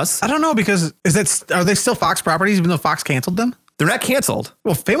Disney Plus? I don't know, because are they still Fox properties even though Fox canceled them? They're not canceled.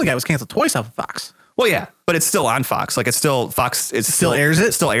 Well, Family Guy was canceled twice off of Fox. Well, yeah, but it's still on Fox. Like it's still Fox. It still airs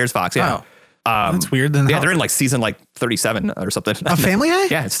it? Still airs Fox. Yeah. Oh. That's weird. Then yeah, they're in like season like 37 or something. A Family Guy?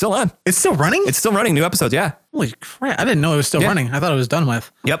 Yeah, it's still on. It's still running? It's still running. New episodes. Yeah. Holy crap. I didn't know it was still running. I thought it was done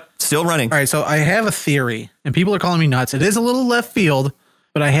with. Yep. Still running. All right. So I have a theory, and people are calling me nuts. It is a little left field,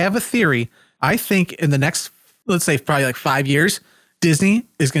 but I have a theory. I think in the next, let's say probably like 5 years, Disney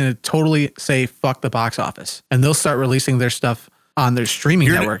is going to totally say, fuck the box office. And they'll start releasing their stuff on their streaming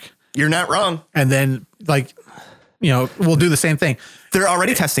network. You're not wrong. And then like, we'll do the same thing. They're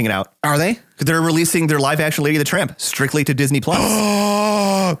already testing it out. Are they? They're releasing their live action Lady and the Tramp strictly to Disney Plus.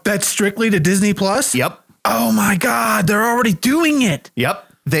 Oh, that's strictly to Disney Plus? Yep. Oh my God. They're already doing it.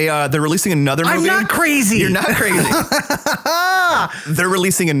 Yep. They're releasing another movie. I'm not crazy. You're not crazy. They're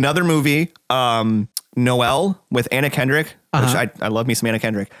releasing another movie, Noelle with Anna Kendrick, which I love me some Anna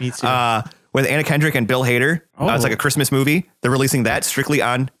Kendrick. Me too. With Anna Kendrick and Bill Hader. Oh. It's like a Christmas movie. They're releasing that strictly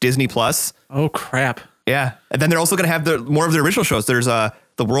on Disney Plus. Oh crap. Yeah. And then they're also going to have more of the original shows. There's The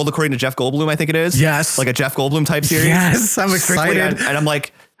World According to Jeff Goldblum, I think it is. Yes. Like a Jeff Goldblum type series. Yes, I'm excited. And I'm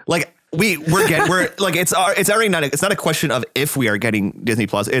like we're like it's already not it's not a question of if we are getting Disney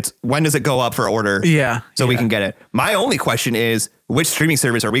Plus. It's when does it go up for order? Yeah. So we can get it. My only question is which streaming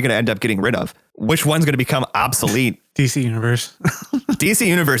service are we going to end up getting rid of? Which one's going to become obsolete? DC Universe. DC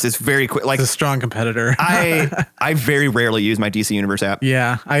Universe is very quick. Like it's a strong competitor. I very rarely use my DC Universe app.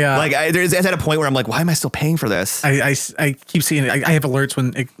 Yeah. It's at a point where I'm like, why am I still paying for this? I keep seeing it. I have alerts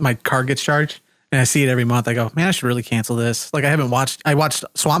when my card gets charged, and I see it every month. I go, man, I should really cancel this. Like I watched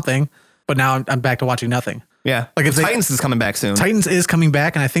Swamp Thing, but now I'm back to watching nothing. Yeah. Like if Titans is coming back soon. Titans is coming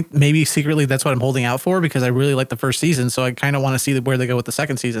back, and I think maybe secretly that's what I'm holding out for, because I really like the first season. So I kind of want to see where they go with the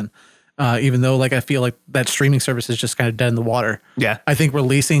second season. Even though I feel like that streaming service is just kind of dead in the water. Yeah. I think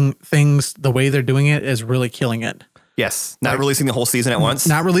releasing things the way they're doing it is really killing it. Yes. Not releasing the whole season at once.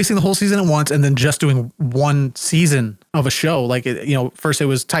 Not releasing the whole season at once, and then just doing one season of a show. First it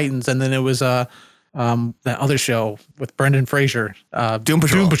was Titans, and then it was that other show with Brendan Fraser, Doom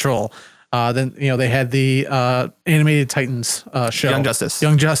Patrol. Then they had the animated Titans show,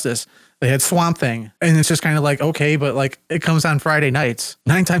 Young Justice. They had Swamp Thing, and it's just kind of like, okay, but it comes on Friday nights.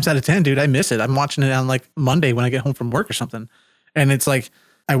 9 times out of 10, dude, I miss it. I'm watching it on Monday when I get home from work or something, and it's like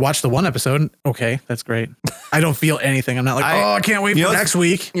I watched the one episode. Okay, that's great. I don't feel anything. I'm not like, I can't wait for next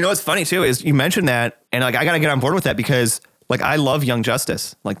week. You know what's funny too is you mentioned that, and I got to get on board with that because. I love Young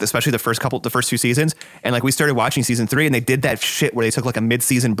Justice, especially the first 2 seasons. And we started watching season 3 and they did that shit where they took a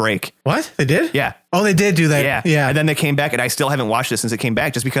mid-season break. What? They did? Yeah. Oh, they did do that. Yeah. Yeah. And then they came back and I still haven't watched it since it came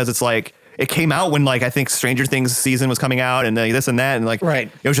back just because it's it came out when I think Stranger Things season was coming out and this and that. And right.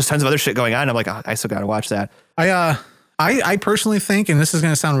 It was just tons of other shit going on. I'm like, I still got to watch that. I personally think, and this is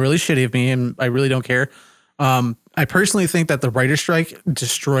going to sound really shitty of me and I really don't care. I personally think that the writer's strike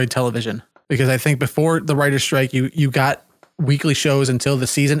destroyed television, because I think before the writer's strike, you got weekly shows until the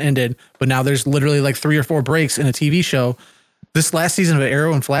season ended, but now there's literally 3 or 4 breaks in a TV show. This last season of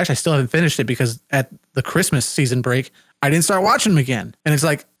Arrow and Flash, I still haven't finished it because at the Christmas season break, I didn't start watching them again. And it's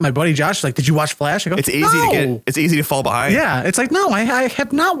my buddy Josh is like, did you watch Flash? I go, it's easy to fall behind. Yeah. It's no, I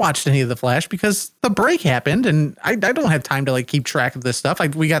have not watched any of the Flash because the break happened and I don't have time to keep track of this stuff.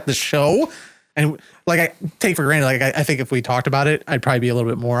 We got the show And like I take for granted, like I think if we talked about it, I'd probably be a little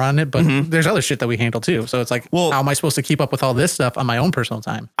bit more on it. But there's other shit that we handle too. So it's like, Well, how am I supposed to keep up with all this stuff on my own personal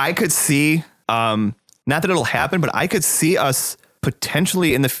time? I could see, not that it'll happen, but I could see us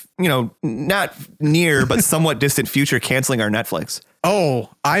potentially in the, not near, but somewhat distant future canceling our Netflix. Oh,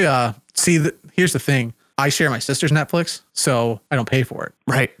 I see. Here's the thing. I share my sister's Netflix, so I don't pay for it.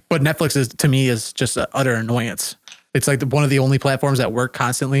 Right. But Netflix is to me is just an utter annoyance. It's like one of the only platforms that work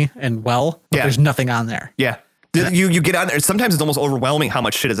constantly and well, but there's nothing on there. Yeah. You get on there. Sometimes it's almost overwhelming how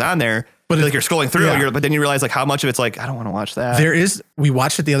much shit is on there. But like you're scrolling through, but then you realize like how much of it's like, I don't want to watch that. We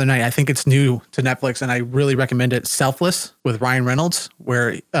watched it the other night. I think it's new to Netflix and I really recommend it. Selfless with Ryan Reynolds,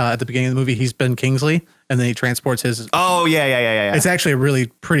 where at the beginning of the movie, he's Ben Kingsley and then he transports his. Oh, yeah. It's actually a really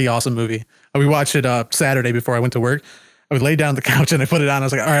pretty awesome movie. We watched it Saturday before I went to work. I would lay down on the couch and I put it on. I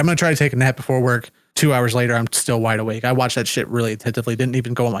was like, all right, I'm going to try to take a nap before work. 2 hours later, I'm still wide awake. I watched that shit really attentively. Didn't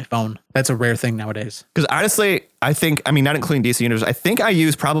even go on my phone. That's a rare thing nowadays. Because honestly, I think, not including DC Universe, I think I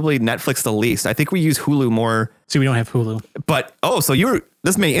use probably Netflix the least. I think we use Hulu more. See, we don't have Hulu. But, so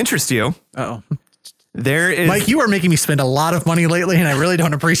this may interest you. Uh-oh. There is. Mike, you are making me spend a lot of money lately, and I really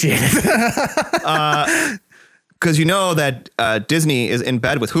don't appreciate it. Because you know that Disney is in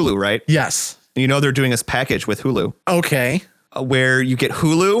bed with Hulu, right? Yes. You know they're doing this package with Hulu. Okay. Where you get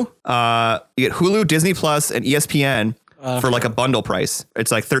Hulu, Disney Plus, and ESPN for like a bundle price.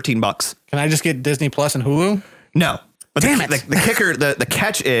 It's like $13. Can I just get Disney Plus and Hulu? No. But Damn it. The kicker, the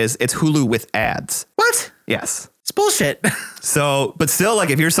catch is it's Hulu with ads. What? Yes. It's bullshit. So, but still, like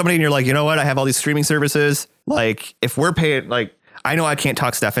if you're somebody and you're like, you know what, I have all these streaming services. Like if we're paying, like I know I can't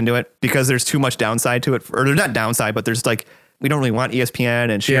talk Steph into it because there's too much downside to it, or there's not downside, but there's like, we don't really want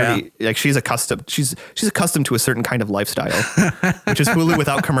ESPN, and she's accustomed to a certain kind of lifestyle, which is Hulu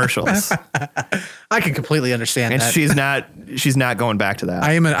without commercials. I can completely understand and that. she's not going back to that.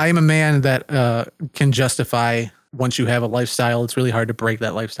 I am a man that can justify once you have a lifestyle, it's really hard to break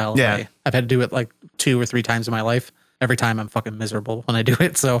that lifestyle away. I've had to do it like 2 or 3 times in my life. Every time I'm fucking miserable when I do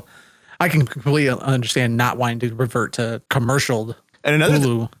it. So I can completely understand not wanting to revert to commercial. And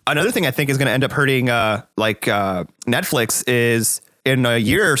another thing I think is going to end up hurting Netflix is in a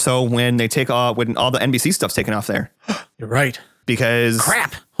year or so when they when all the NBC stuff's taken off there. You're right. Because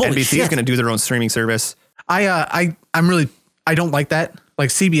Holy NBC shit. is going to do their own streaming service. I don't like that. Like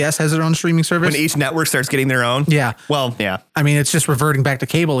CBS has their own streaming service. When each network starts getting their own. Yeah. Well, yeah. I mean, it's just reverting back to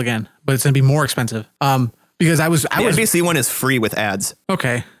cable again, but it's going to be more expensive. Because the NBC one is free with ads.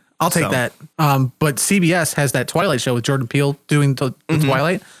 Okay. I'll take that. But CBS has that Twilight show with Jordan Peele doing the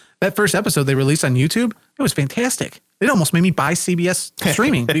Twilight. That first episode they released on YouTube, it was fantastic. It almost made me buy CBS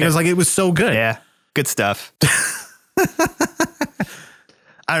streaming because like it was so good. Yeah. Good stuff.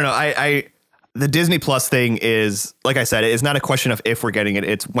 I don't know. The Disney Plus thing is, like I said, it's not a question of if we're getting it.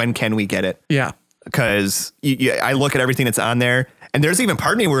 It's when can we get it? Yeah. Because I look at everything that's on there, and there's even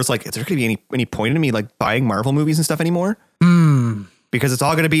part of me where it's like, is there going to be any point in me like buying Marvel movies and stuff anymore? Because it's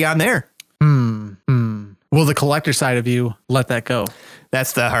all going to be on there. Will the collector side of you let that go?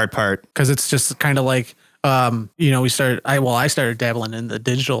 That's the hard part. Because it's just kind of like, I started dabbling in the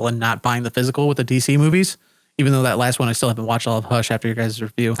digital and not buying the physical with the DC movies. Even though that last one, I still haven't watched all of Hush after your guys'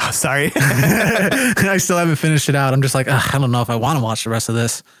 review. Oh, sorry. I still haven't finished it out. I'm just like, I don't know if I want to watch the rest of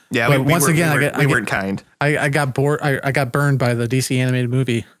this. Yeah, but we weren't kind. I got bored. I got burned by the DC animated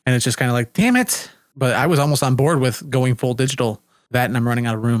movie, and it's just kind of like, damn it. But I was almost on board with going full digital. That, and I'm running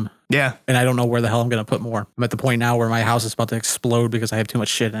out of room. Yeah. And I don't know where the hell I'm going to put more. I'm at the point now where my house is about to explode because I have too much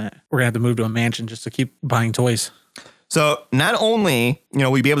shit in it. We're going to have to move to a mansion just to keep buying toys. So not only,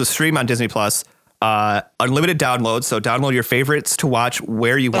 we'd be able to stream on Disney Plus, unlimited downloads. So download your favorites to watch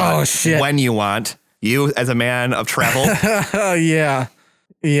where you want, when you want. You as a man of travel. Yeah.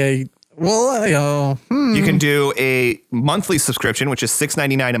 Well, you can do a monthly subscription, which is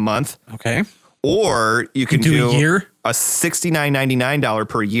 $6.99 a month. Okay. Or you can do a year, a $69.99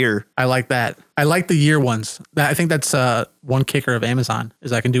 per year. I like that. I like the year ones. I think that's one kicker of Amazon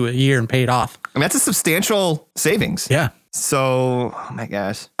is I can do a year and pay it off. I mean, that's a substantial savings. Yeah. So, oh my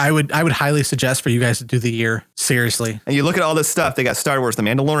gosh. I would highly suggest for you guys to do the year. Seriously. And you look at all this stuff. They got Star Wars, The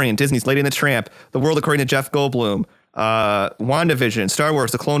Mandalorian, Disney's Lady and the Tramp, The World According to Jeff Goldblum, WandaVision, Star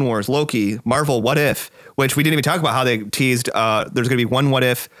Wars, The Clone Wars, Loki, Marvel, What If, which we didn't even talk about how they teased. There's going to be one What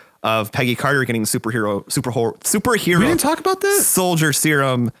If of Peggy Carter getting superhero. We didn't talk about this? Soldier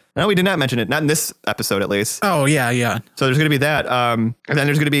serum. No, we did not mention it. Not in this episode, at least. Oh, yeah. So there's going to be that. And then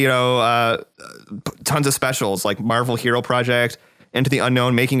there's going to be, tons of specials like Marvel Hero Project, Into the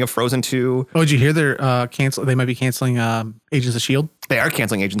Unknown, Making of Frozen 2. Oh, did you hear they're they might be canceling Agents of S.H.I.E.L.D.? They are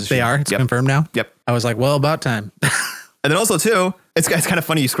canceling Agents of S.H.I.E.L.D. They are? It's confirmed now? Yep. I was like, well, about time. And then also too, it's kind of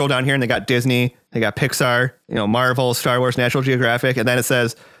funny. You scroll down here and they got Disney, they got Pixar, Marvel, Star Wars, National Geographic, and then it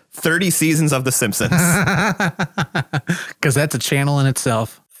says 30 seasons of The Simpsons. Because that's a channel in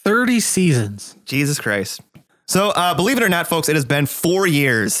itself. 30 seasons. Jesus Christ. So believe it or not, folks, it has been 4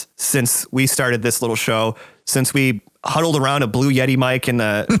 years since we started this little show, since we huddled around a Blue Yeti mic in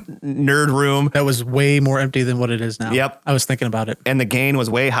the nerd room. That was way more empty than what it is now. Yep. I was thinking about it. And the gain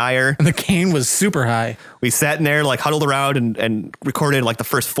was way higher. And the gain was super high. We sat in there, like huddled around and recorded like the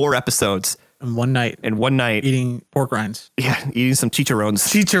first 4 episodes. In one night. In one night. Eating pork rinds. Yeah, eating some chicharrones.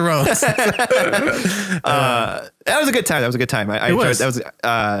 Chicharrones. That was a good time. I enjoyed it. That was,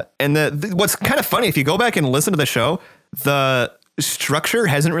 and what's kind of funny, if you go back and listen to the show, the structure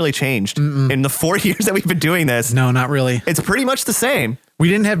hasn't really changed. In the 4 years that we've been doing this. No, not really. It's pretty much the same. We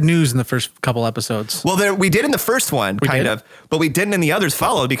didn't have news in the first couple episodes. Well, we did in the first one, kind of, but we didn't in the others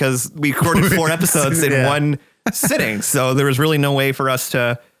followed because we recorded 4 episodes in one sitting. So there was really no way for us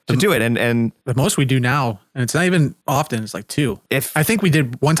to do it. And the most we do now, and it's not even often, it's like 2. If I think we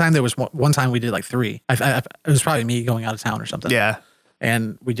did one time, there was one time we did like 3. It was probably me going out of town or something. Yeah.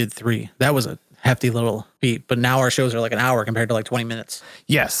 And we did 3. That was a hefty little beat. But now our shows are like an hour compared to like 20 minutes.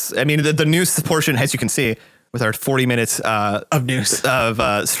 Yes. I mean, the news portion, as you can see, with our 40 minutes of news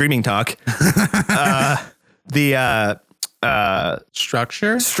of streaming talk, the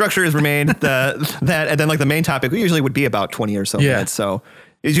structure has remained that, and then like the main topic usually would be about 20 or so minutes. So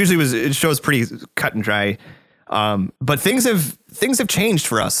it shows pretty cut and dry. But things have changed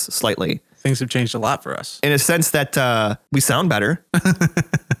for us slightly. Things have changed a lot for us in a sense that we sound better.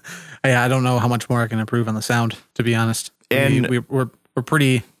 Yeah, I don't know how much more I can improve on the sound, to be honest. And we're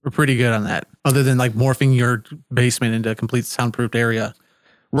pretty good on that. Other than like morphing your basement into a complete soundproofed area.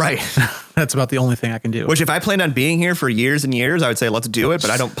 Right. That's about the only thing I can do. Which if I planned on being here for years and years, I would say let's do it.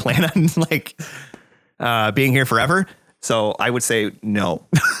 But I don't plan on like being here forever. So I would say no.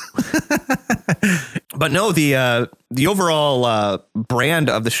 But no, the overall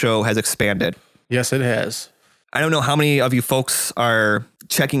brand of the show has expanded. Yes, it has. I don't know how many of you folks are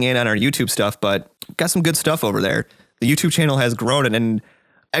checking in on our YouTube stuff, but got some good stuff over there. The YouTube channel has grown, and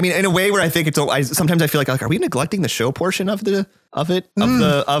I mean, in a way where I think sometimes I feel like, are we neglecting the show portion of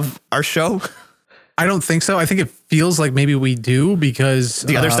our show? I don't think so. I think it feels like maybe we do because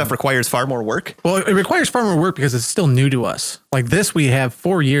the other stuff requires far more work. Well, it requires far more work because it's still new to us. Like this, we have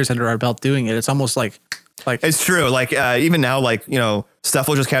 4 years under our belt doing it. It's almost like it's true. Like even now, like, stuff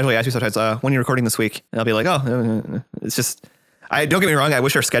will just casually ask you sometimes, when are you recording this week? And I'll be like, it's just, don't get me wrong. I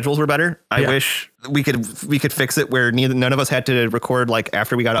wish our schedules were better. I wish we could fix it where none of us had to record like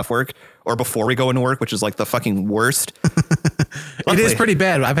after we got off work or before we go into work, which is like the fucking worst. It is pretty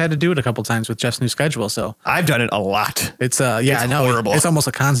bad. I've had to do it a couple times with Jeff's new schedule. So I've done it a lot. It's I know horrible. It's almost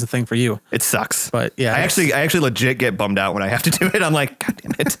a constant thing for you. It sucks. But yeah, I actually legit get bummed out when I have to do it. I'm like, God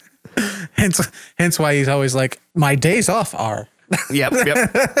damn it. Hence why he's always like, my days off are.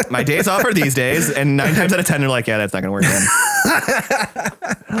 Yep. My days off are these days. And 9 times out of 10, they're like, yeah, that's not going to work then.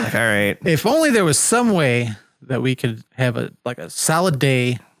 I'm like, all right. If only there was some way that we could have a solid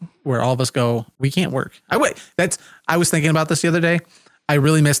day where all of us go, we can't work. I was thinking about this the other day. I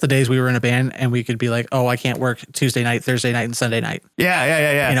really miss the days we were in a band and we could be like, oh, I can't work Tuesday night, Thursday night, and Sunday night.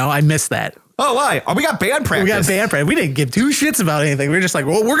 Yeah. I miss that. Oh, why? Oh, we got band practice. We didn't give 2 shits about anything. We were just like,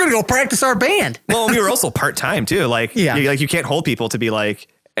 well, we're going to go practice our band. Well, we were also part-time too. Like, you can't hold people to be like,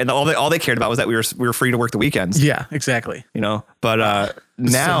 and all they cared about was that we were free to work the weekends. Yeah, exactly. But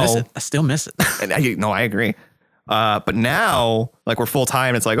now I still miss it. And I agree. But now, like, we're full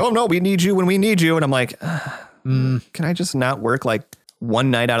time. It's like, oh no, we need you when we need you. And I'm like, can I just not work like one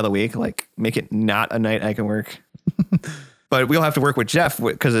night out of the week? Like, make it not a night I can work. But we'll have to work with Jeff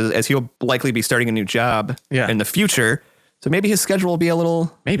because as he'll likely be starting a new job in the future. So maybe his schedule will be a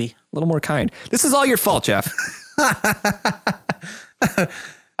little more kind. This is all your fault, Jeff.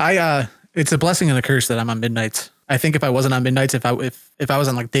 It's a blessing and a curse that I'm on midnights. I think if I wasn't on midnights, if I was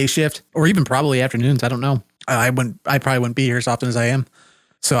on like day shift or even probably afternoons, I don't know. I probably wouldn't be here as often as I am.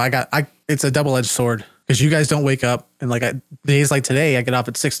 So it's a double-edged sword because you guys don't wake up and like days like today, I get off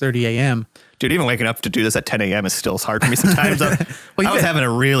at 6:30 a.m. Dude, even waking up to do this at 10 a.m. is still hard for me sometimes. I was having a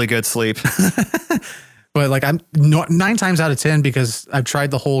really good sleep. But like I'm 9 times out of 10 because I've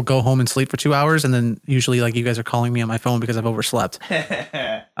tried the whole go home and sleep for 2 hours. And then usually like you guys are calling me on my phone because I've overslept.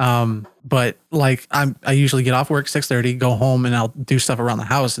 But like I usually get off work 6:30, go home and I'll do stuff around the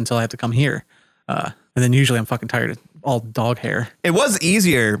house until I have to come here. And then usually I'm fucking tired of all dog hair. It was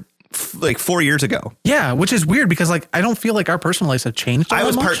easier like 4 years ago. Yeah, which is weird because like I don't feel like our personal lives have changed. I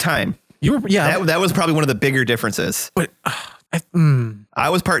was part-time. You were, yeah. That was probably one of the bigger differences. But I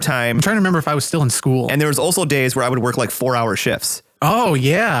was part-time. I'm trying to remember if I was still in school. And there was also days where I would work like 4-hour shifts. Oh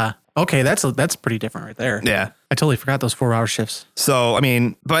yeah. Okay, that's pretty different right there. Yeah. I totally forgot those 4-hour shifts. So, I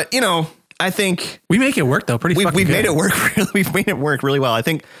mean, but you know, I think we make it work though. We've made it work. We've made it work really well. I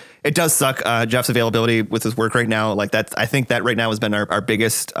think it does suck. Jeff's availability with his work right now. Like I think that right now has been our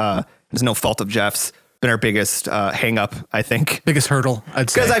biggest, there's no fault of Jeff's, been our biggest hang up, I think. Biggest hurdle, I'd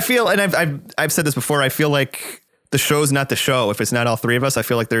say. Because I feel, and I've said this before, I feel like the show's not the show. If it's not all three of us, I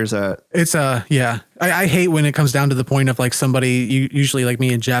feel like yeah. I hate when it comes down to the point of like somebody, usually like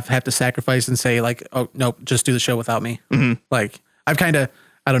me and Jeff have to sacrifice and say like, oh, no, just do the show without me. Mm-hmm. Like I've kind of,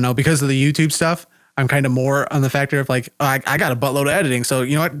 I don't know, because of the YouTube stuff, I'm kind of more on the factor of like, oh, I got a buttload of editing. So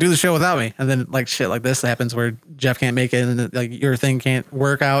you know what, do the show without me. And then like shit like this happens where Jeff can't make it and like your thing can't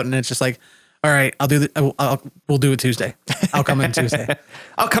work out. And it's just like, all right, we'll do it Tuesday. I'll come in Tuesday.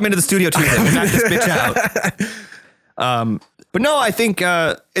 I'll come into the studio Tuesday and knock this bitch out. But no, I think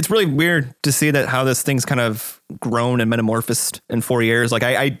it's really weird to see that how this thing's kind of grown and metamorphosed in 4 years. Like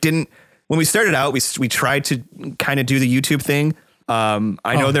I didn't, when we started out, we tried to kind of do the YouTube thing. I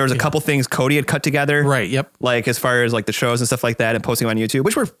know there was a couple things Cody had cut together. Right. Yep. Like as far as like the shows and stuff like that and posting on YouTube,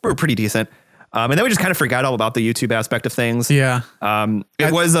 which were pretty decent. And then we just kind of forgot all about the YouTube aspect of things. Yeah.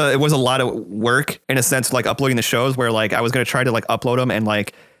 It was a lot of work in a sense, like uploading the shows where like I was going to try to like upload them and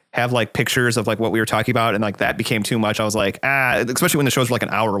like have like pictures of like what we were talking about. And like that became too much. I was like, especially when the shows were like an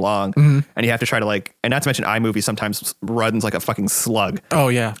hour long and you have to try to like, and not to mention iMovie sometimes runs like a fucking slug. Oh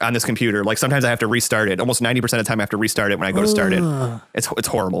yeah. On this computer. Like sometimes I have to restart it. Almost 90% of the time I have to restart it when I go to start it. It's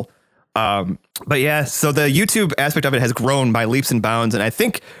horrible. But yeah, so the YouTube aspect of it has grown by leaps and bounds. And I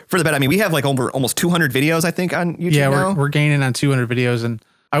think for the better, I mean, we have like over almost 200 videos, I think, on YouTube. Yeah, now. we're gaining on 200 videos. And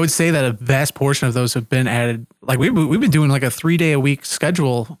I would say that a vast portion of those have been added. Like we've been doing like a 3-day-a-week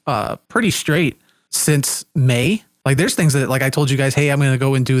schedule, pretty straight since May. Like there's things that like I told you guys, hey, I'm going to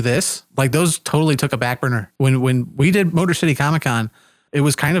go and do this. Like those totally took a back burner. When we did Motor City Comic Con, it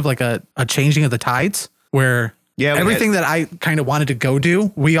was kind of like a changing of the tides where everything that I kind of wanted to go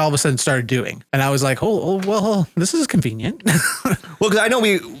do, we all of a sudden started doing. And I was like, well, this is convenient. Well, because I know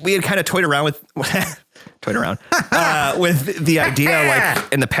we had kind of toyed around with with the idea,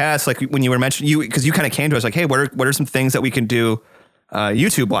 like in the past, like when you were mentioning because you kind of came to us like, hey, what are some things that we can do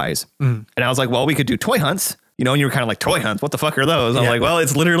YouTube wise? And I was like, well, we could do toy hunts. You know, and you were kind of like, toy hunts, what the fuck are those? I'm like, well,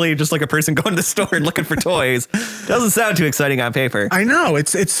 it's literally just like a person going to the store and looking for toys. Doesn't sound too exciting on paper. I know,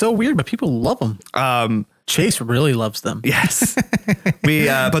 it's so weird, but people love them. Chase really loves them. Yes.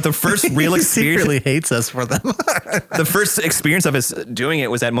 But the first real experience secretly hates us for them. The first experience of us doing it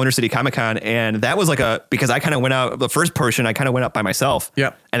was at Motor City Comic Con. And that was like because I kind of went out, the first portion, I kind of went out by myself.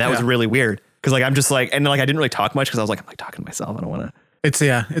 Yeah. And that was really weird. Cause like, I'm just like, and like, I didn't really talk much cause I was like, I'm like talking to myself. I don't want to.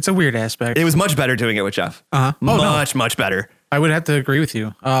 It's a weird aspect. It was much better doing it with Jeff. Much better. I would have to agree with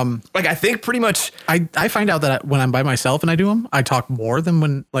you. Like I think pretty much. I find out that when I'm by myself and I do them, I talk more than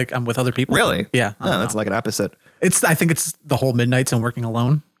when like I'm with other people. Really? Yeah. Oh, that's like an opposite. I think it's the whole midnights and working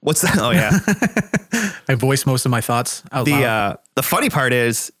alone. What's that? Oh yeah. I voice most of my thoughts out loud. The funny part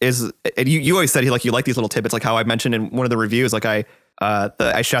is and you always said you like these little tidbits, like how I mentioned in one of the reviews, like I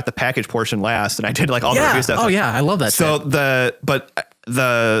shot the package portion last and I did like all the review stuff. Oh yeah. I love that. So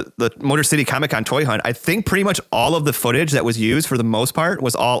the Motor City Comic Con toy hunt, I think pretty much all of the footage that was used for the most part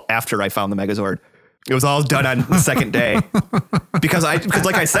was all after I found the Megazord. It was all done on the second day because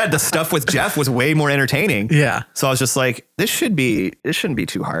like I said, the stuff with Jeff was way more entertaining. Yeah. So I was just like, this shouldn't be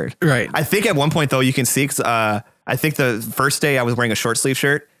too hard. Right. I think at one point though, you can see, I think the first day I was wearing a short sleeve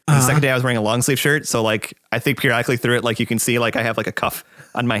shirt. And the second day I was wearing a long sleeve shirt. So like, I think periodically through it, like you can see, like I have like a cuff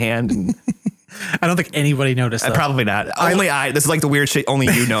on my hand. And I don't think anybody noticed. Probably not. This is like the weird shit.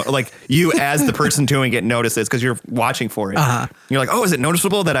 Only you know, like you as the person doing it notices because you're watching for it. You're like, oh, is it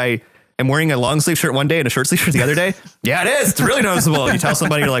noticeable that I am wearing a long sleeve shirt one day and a short sleeve shirt the other day? Yeah, it is. It's really noticeable. You tell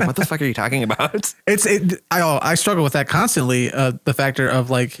somebody, you're like, what the fuck are you talking about? I struggle with that constantly. The factor of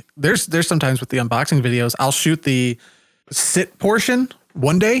like, there's sometimes with the unboxing videos, I'll shoot the sit portion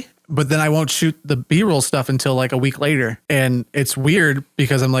one day, but then I won't shoot the B-roll stuff until like a week later. And it's weird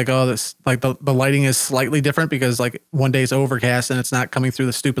because I'm like, oh, this like the lighting is slightly different because like one day it's overcast and it's not coming through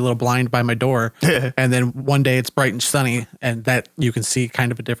the stupid little blind by my door. And then one day it's bright and sunny and that you can see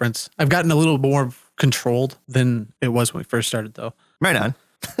kind of a difference. I've gotten a little more controlled than it was when we first started though. Right on.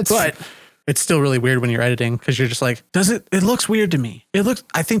 But it's still really weird when you're editing because you're just like, it looks weird to me.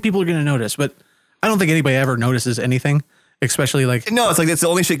 I think people are going to notice, but I don't think anybody ever notices anything. Especially like... No, it's like it's the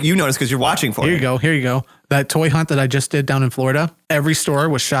only shit you notice because you're watching for it. Here you go. That toy hunt that I just did down in Florida, every store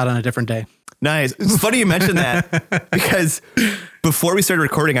was shot on a different day. Nice. It's funny you mentioned that because before we started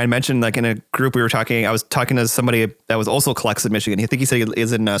recording, I mentioned like in a group we were talking, I was talking to somebody that was also collects in Michigan. I think he said he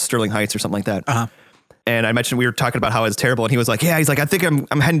is in Sterling Heights or something like that. Uh-huh. And I mentioned we were talking about how it's terrible. And he was like, yeah, he's like, I think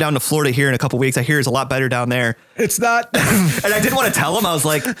I'm heading down to Florida here in a couple weeks. I hear it's a lot better down there. It's not. And I didn't want to tell him. I was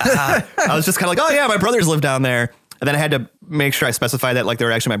like, I was just kind of like, oh yeah, my brothers live down there. And then I had to make sure I specified that like they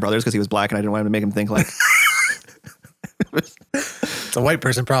were actually my brothers because he was black and I didn't want him to make him think like. It's a white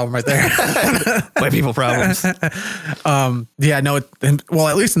person problem right there. White people problems. Yeah, no. Well,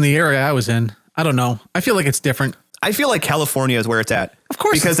 at least in the area I was in, I don't know. I feel like it's different. I feel like California is where it's at. Of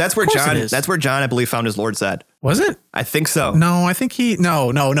course, because that's where of course John. it is. That's where John, I believe, found his Lord's at. Was it? I think so. No, I think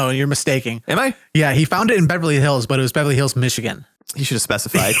No, you're mistaking. Am I? Yeah, he found it in Beverly Hills, but it was Beverly Hills, Michigan. He should have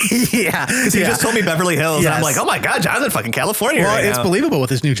specified. Yeah, Because he just told me Beverly Hills, and I'm like, oh my god, John's in fucking California Well, right it's now. believable with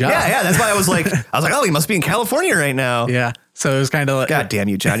his new job. Yeah. That's why I was like, oh, he must be in California right now. Yeah. So it was kind of like, God damn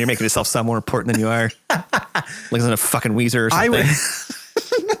you, John! You're making yourself sound more important than you are. Listen to fucking Weezer or something.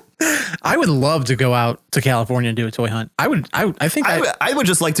 I would love to go out to California and do a toy hunt. I would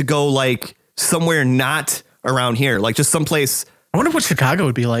just like to go like somewhere not around here, like just someplace. I wonder what Chicago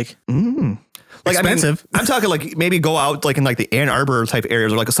would be like. Like, Expensive. I mean, I'm talking like maybe go out like in like the Ann Arbor type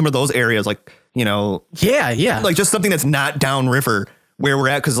areas or like some of those areas, like, you know, Yeah. like just something that's not downriver where we're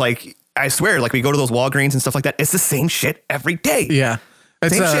at. Cause like, I swear, like we go to those Walgreens and stuff like that. It's the same shit every day. Yeah.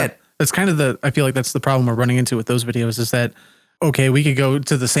 That's, Same shit. That's kind of I feel like that's the problem we're running into with those videos is that, okay, we could go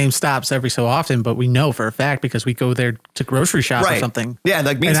to the same stops every so often, but we know for a fact because we go there to grocery shop or something. Yeah.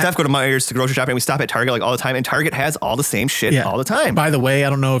 Like me and Steph go to Myers to grocery shopping. We stop at Target like all the time, and Target has all the same shit all the time. By the way, I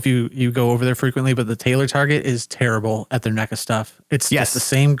don't know if you go over there frequently, but the Taylor Target is terrible at their NECA stuff. It's just the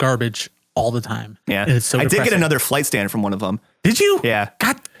same garbage all the time. Yeah. And it's so I did depressing. get another flight stand from one of them. Did you? Yeah.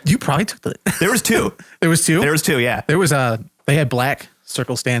 God, you probably took the. There was two. There was two? There was two. Yeah. There was they had black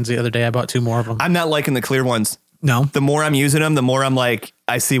circle stands the other day. I bought 2 more of them. I'm not liking the clear ones. No. The more I'm using them, the more I'm like,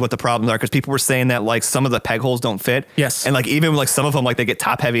 I see what the problems are. Cause people were saying that like some of the peg holes don't fit. Yes. And like, even like some of them, like they get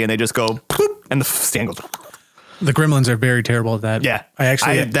top heavy and they just go ploop, and the stand goes. The Gremlins are very terrible at that. Yeah.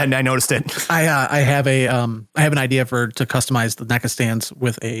 I noticed it. I have an idea to customize the NECA stands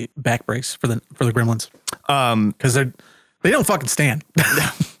with a back brace for the Gremlins. Cause they don't fucking stand.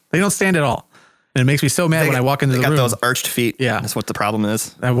 They don't stand at all. And it makes me so mad when I walk into the room. They got those arched feet. Yeah. That's what the problem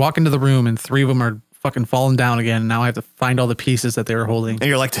is. I walk into the room and 3 of them are fucking falling down again. And now I have to find all the pieces that they were holding. And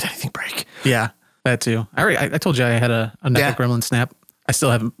you're like, did anything break? Yeah, that too. I told you I had a NECA Yeah. Gremlin snap. I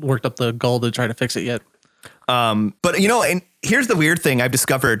still haven't worked up the gall to try to fix it yet. But you know, and here's the weird thing I've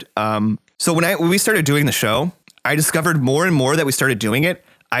discovered. So when we started doing the show, I discovered more and more that we started doing it.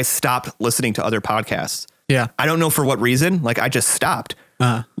 I stopped listening to other podcasts. Yeah. I don't know for what reason. Like I just stopped.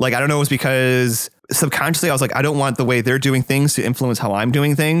 Like, I don't know. It was because subconsciously I was like, I don't want the way they're doing things to influence how I'm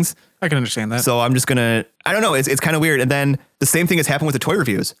doing things. I can understand that. So I'm just going to, I don't know. It's kind of weird. And then the same thing has happened with the toy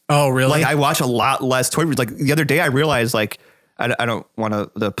reviews. Oh, really? Like I watch a lot less toy reviews. Like the other day I realized like, I don't want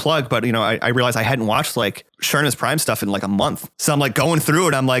to the plug, but you know, I realized I hadn't watched like Sharna's Prime stuff in like a month. So I'm like going through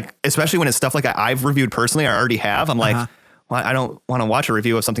it. I'm like, especially when it's stuff like I've reviewed personally, I already have. I'm like, well, I don't want to watch a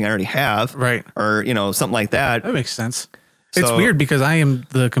review of something I already have. Right. Or, you know, something like that. That makes sense. It's So- weird because I am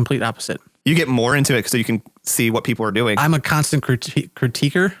the complete opposite. You get more into it so you can see what people are doing. I'm a constant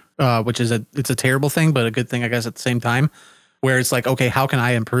critiquer, which is it's a terrible thing, but a good thing, I guess, at the same time, where it's like, okay, how can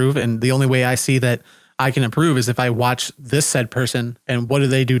I improve? And the only way I see that I can improve is if I watch this said person and what do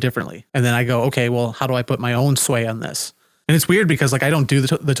they do differently? And then I go, okay, well, how do I put my own sway on this? And it's weird because like I don't do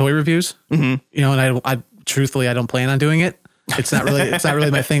the toy reviews, you know, and I truthfully, I don't plan on doing it. It's not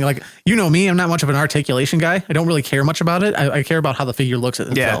really my thing. Like, you know me, I'm not much of an articulation guy. I don't really care much about it. I care about how the figure looks at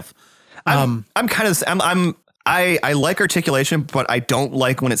itself. I'm kind of, I like articulation, but I don't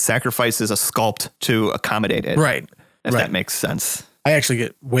like when it sacrifices a sculpt to accommodate it. Right. If that makes sense. I actually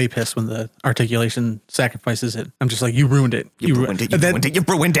get way pissed when the articulation sacrifices it. I'm just like, you ruined it. You ruined it. You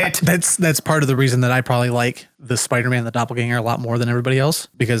ruined it. That's part of the reason that I probably like the Spider-Man, the doppelganger a lot more than everybody else,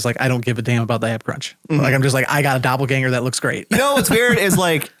 because like I don't give a damn about the ab crunch. Like I'm just like, I got a doppelganger that looks great. You know what's weird is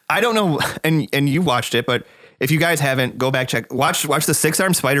like, I don't know, and you watched it, but if you guys haven't, go back, watch the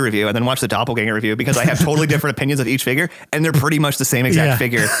 6-arm spider review and then watch the doppelganger review, because I have totally different opinions of each figure and they're pretty much the same exact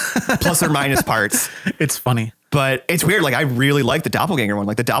figure, plus or minus parts. It's funny. But it's weird. Like I really like the doppelganger one.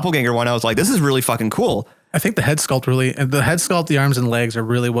 Like the doppelganger one, I was like, this is really fucking cool. I think the head sculpt the arms and legs are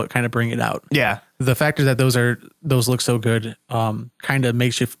really what kind of bring it out. Yeah. The factor that those look so good, kind of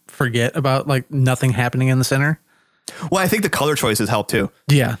makes you forget about like nothing happening in the center. Well, I think the color choices help too.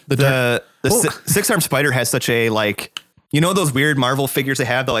 Yeah. The 6-arm spider has such a like, you know, those weird Marvel figures they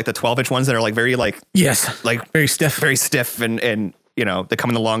have, the like the 12-inch ones that are like very like, yes, like very stiff, and they come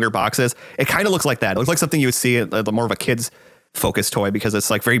in the longer boxes. It kind of looks like that. It looks like something you would see at more of a kid's focused toy because it's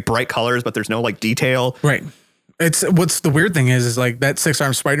like very bright colors, but there's no like detail. Right. It's what's the weird thing is like that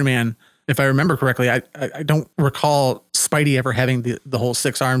 6-arm Spider-Man. If I remember correctly, I don't recall Spidey ever having the whole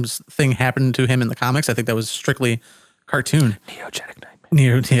 6 arms thing happen to him in the comics. I think that was strictly cartoon. Neogenic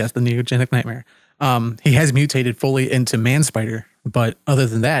nightmare. Yes, the neogenic nightmare. He has mutated fully into Man Spider, but other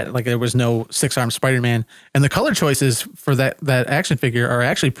than that, like there was no 6-arm Spider-Man. And the color choices for that action figure are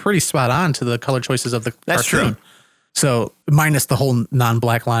actually pretty spot on to the color choices of the That's cartoon. true. So minus the whole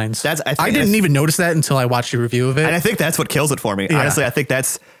non-black lines. I didn't even notice that until I watched your review of it. And I think that's what kills it for me. Yeah. Honestly, I think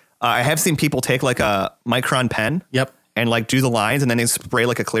that's, I have seen people take like a Micron pen. Yep. And like do the lines and then they spray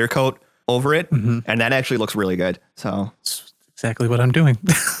like a clear coat over it. Mm-hmm. And that actually looks really good. So That's exactly what I'm doing.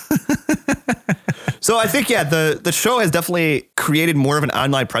 So I think, the show has definitely created more of an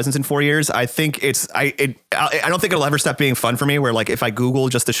online presence in 4 years. I think I don't think it'll ever stop being fun for me where like if I Google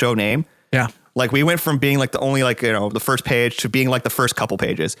just the show name, Yeah. like we went from being like the only like, the first page to being like the first couple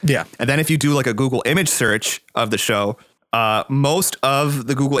pages. Yeah. And then if you do like a Google image search of the show, most of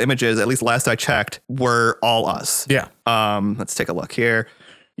the Google images, at least last I checked, were all us. Yeah. Let's take a look here.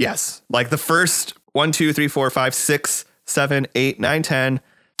 Yes. Like the first 1, 2, 3, 4, 5, 6, 7, 8, 9, 10,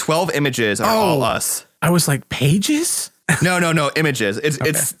 12 images are all us. I was like, pages? No, images.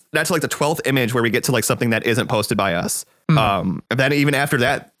 It's that's like the 12th image where we get to like something that isn't posted by us. And then even after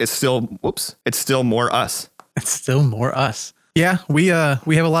that, it's still more us. It's still more us. Yeah, we have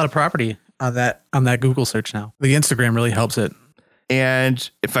a lot of property on that Google search now. The Instagram really helps it. And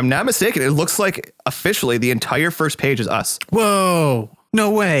if I'm not mistaken, it looks like officially the entire first page is us. Whoa.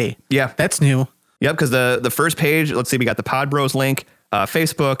 No way. Yeah. That's new. Yep, because the first page, let's see, we got the Pod Bros link,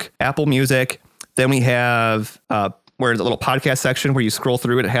 Facebook, Apple Music. Then we have where the little podcast section where you scroll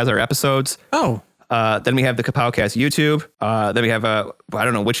through it. It has our episodes. Oh. Then we have the Kapowcast YouTube. Then we have I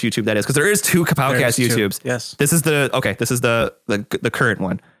don't know which YouTube that is because there is 2 Kapowcast YouTubes. Yes. This is the current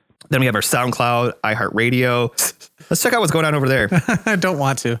one. Then we have our SoundCloud, iHeartRadio. Let's check out what's going on over there. I don't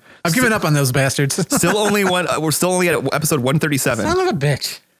want to. I've given up on those bastards. Still only one. We're still only at episode 137. Son of a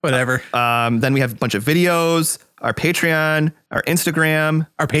bitch. Whatever. Then we have a bunch of videos, our Patreon, our Instagram.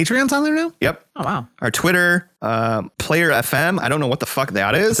 Our Patreon's on there now? Yep. Oh, wow. Our Twitter, Player FM. I don't know what the fuck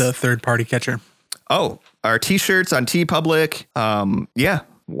that is. The third party catcher. Oh, our t-shirts on TeePublic. Yeah.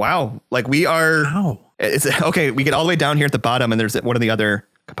 Wow. Like we are. Wow. It's okay. We get all the way down here at the bottom and there's one of the other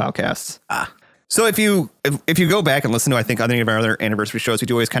Kapowcasts. So if you go back and listen to, I think, any of our other anniversary shows, we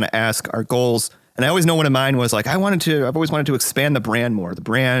do always kind of ask our goals. And I always know one of mine was like, I've always wanted to expand the brand more, the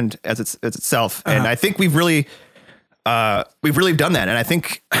brand as itself. And I think we've really done that. And I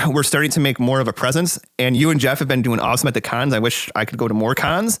think we're starting to make more of a presence. And you and Jeff have been doing awesome at the cons. I wish I could go to more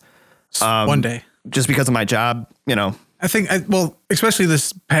cons. One day. Just because of my job, I think, especially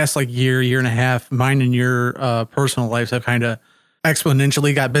this past like year and a half, mine and your personal lives have kind of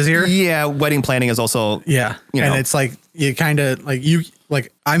exponentially got busier. Yeah. Wedding planning is also, Yeah. And it's like, you kind of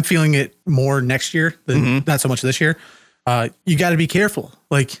like I'm feeling it more next year than not so much this year. You got to be careful.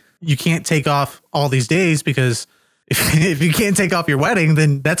 Like you can't take off all these days because if you can't take off your wedding,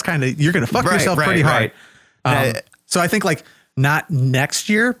 then that's you're going to fuck yourself pretty hard. So I think like not next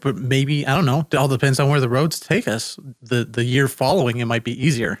year, but maybe, I don't know. It all depends on where the roads take us. The year following, it might be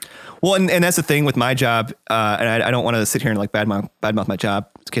easier. Well, and that's the thing with my job. And I don't want to sit here and like badmouth my job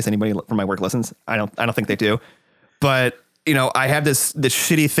in case anybody from my work listens. I don't think they do. But I have this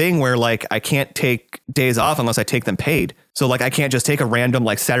shitty thing where like I can't take days off unless I take them paid. So like I can't just take a random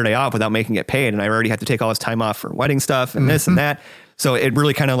like Saturday off without making it paid. And I already have to take all this time off for wedding stuff and this and that. So it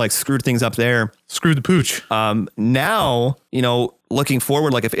really kind of like screwed things up there. Screw the pooch. Now, looking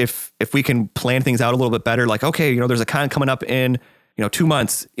forward, like if we can plan things out a little bit better, like, okay, there's a con coming up in, 2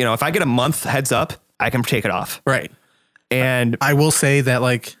 months, if I get a month heads up, I can take it off. Right. And I will say that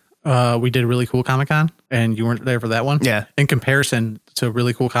like we did a really cool Comic-Con and you weren't there for that one. Yeah. In comparison to a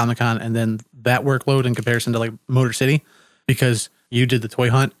really cool Comic-Con and then that workload in comparison to like Motor City, because you did the toy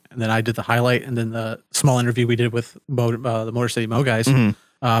hunt and then I did the highlight and then the small interview we did with the Motor City Mo guys.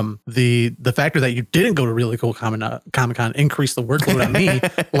 The factor that you didn't go to really cool Comic-Con increased the workload on me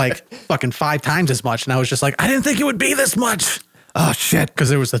like fucking 5 times as much. And I was just like, I didn't think it would be this much. Oh shit. Because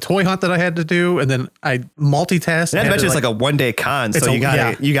there was the toy hunt that I had to do, and then I multitasked. And that's just like a 1-day con, so you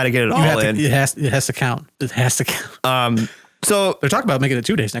gotta get it all in. It has to count. It has to count. So they're talking about making it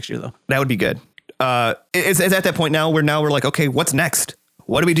 2 days next year, though. That would be good. It's at that point now where we're like, okay, what's next?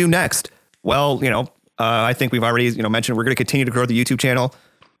 What do we do next? Well, I think we've already mentioned we're going to continue to grow the YouTube channel.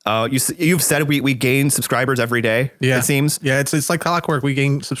 You've said we gain subscribers every day. Yeah, it seems. Yeah, it's like clockwork. We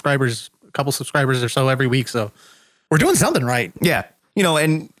gain subscribers, a couple subscribers or so every week. So we're doing something right. Yeah.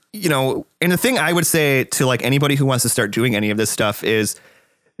 And the thing I would say to like anybody who wants to start doing any of this stuff is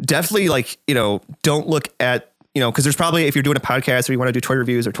definitely like, don't look at, because there's probably, if you're doing a podcast or you want to do toy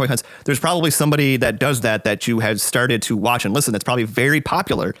reviews or toy hunts, there's probably somebody that does that you have started to watch and listen. That's probably very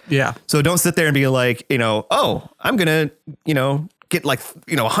popular. Yeah. So don't sit there and be like, oh, I'm going to, get like,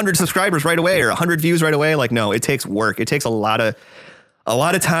 100 subscribers right away or 100 views right away. Like, no, it takes work. It takes a lot of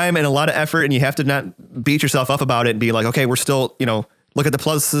time and a lot of effort, and you have to not beat yourself up about it and be like, okay, we're still, look at the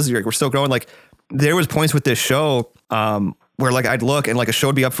pluses. We're still growing. Like there was points with this show, where like I'd look and like a show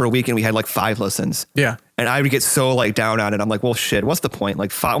would be up for a week and we had like 5 listens. Yeah. And I would get so like down on it. I'm like, well, shit, what's the point?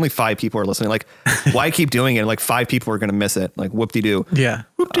 Like only 5 people are listening. Like why keep doing it? Like 5 people are going to miss it. Like whoop-de-doo. Yeah.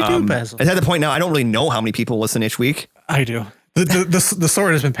 Whoop-de-doo, Basil. It's at the point now, I don't really know how many people listen each week. I do. The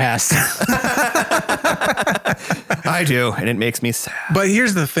sword has been passed. I do. And it makes me sad. But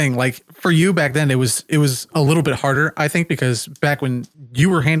here's the thing, like for you back then, it was a little bit harder, I think, because back when you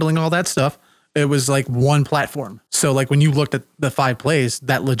were handling all that stuff, it was like one platform. So like when you looked at the 5 plays,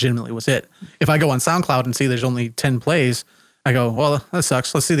 that legitimately was it. If I go on SoundCloud and see there's only 10 plays, I go, well, that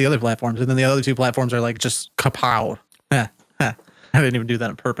sucks. Let's see the other platforms. And then the other 2 platforms are like just kapow. I didn't even do that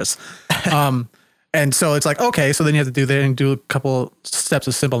on purpose. And so it's like, okay, so then you have to do that and do a couple steps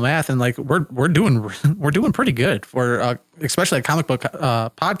of simple math. And like, we're doing pretty good for, especially a comic book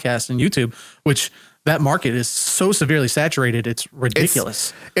podcast and YouTube, which that market is so severely saturated. It's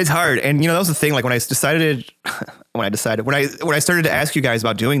ridiculous. It's hard. And that was the thing. Like when I started to ask you guys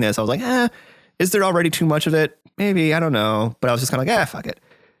about doing this, I was like, is there already too much of it? Maybe, I don't know. But I was just kind of like, fuck it.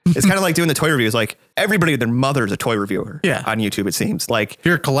 It's kind of like doing the toy reviews. Like everybody, their mother's a toy reviewer on YouTube, it seems. Like if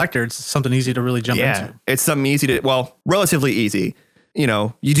you're a collector, it's something easy to really jump into. It's something easy relatively easy.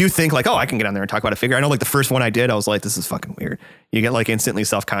 You do think like, oh, I can get on there and talk about a figure. I know like the first one I did, I was like, this is fucking weird. You get like instantly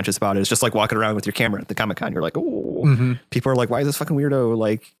self-conscious about it. It's just like walking around with your camera at the Comic-Con. You're like, oh, people are like, why is this fucking weirdo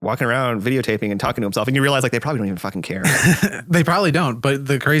like walking around videotaping and talking to himself? And you realize like they probably don't even fucking care. They probably don't. But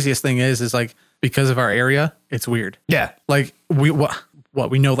the craziest thing is like because of our area, it's weird. Yeah. Like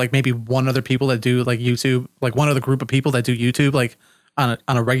we know like maybe one other people that do like YouTube, like one other group of people that do YouTube like on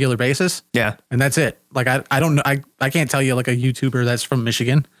a regular basis. Yeah. And that's it. Like I don't know. I can't tell you like a YouTuber that's from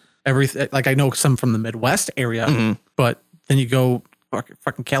Michigan. Like I know some from the Midwest area, but then you go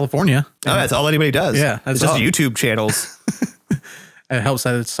fucking California. Oh, that's all anybody does. Yeah. It's just YouTube channels. It helps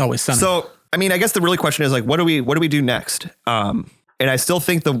that it's always sunny. So, I mean, I guess the really question is like, what do we do next? And I still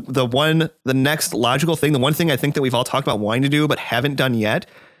think the next logical thing, the one thing I think that we've all talked about wanting to do, but haven't done yet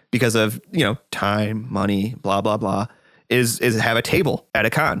because of, time, money, blah, blah, blah, is have a table at a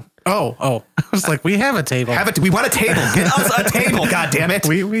con. Oh, I was like, we have a table. We want a table. Get us a table. God damn it.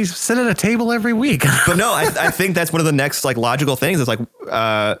 We sit at a table every week. But no, I think that's one of the next like logical things is like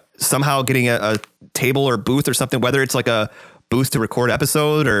somehow getting a table or booth or something, whether it's like a booth to record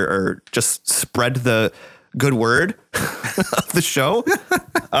episode or just spread the good word of the show.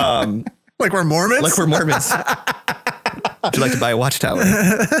 Like we're Mormons? Like we're Mormons. Would you like to buy a watchtower?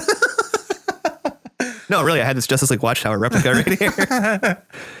 No, really, I had this Justice League watchtower replica right here.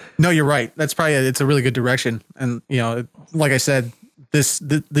 No, you're right. That's probably it's a really good direction. And like I said, this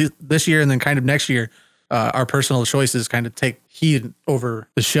year and then kind of next year, our personal choices kind of take heed over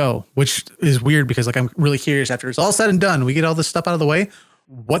the show, which is weird because like I'm really curious after it's all said and done, we get all this stuff out of the way.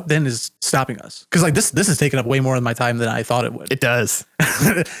 What then is stopping us? Because like this has taken up way more of my time than I thought it would. It does.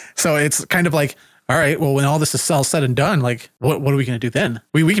 So it's kind of like, all right, well, when all this is all said and done, like what are we going to do then?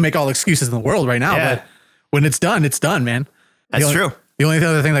 We can make all the excuses in the world right now, but when it's done, man. That's true. The only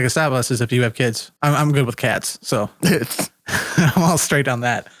other thing that can stop us is if you have kids. I'm good with cats, so I'm all straight on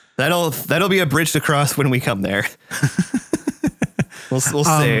that. That'll be a bridge to cross when we come there. We'll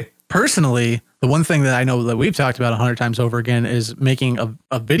see. Personally, the one thing that I know that we've talked about 100 times over again is making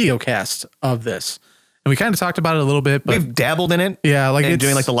a video cast of this. And we kind of talked about it a little bit, but we've dabbled in it. Yeah, like and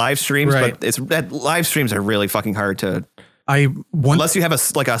doing like the live streams, right. But live streams are really fucking hard to. Unless you have a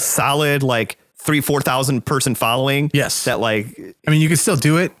solid like 3,000-4,000 person following. Yes. That like, I mean, you can still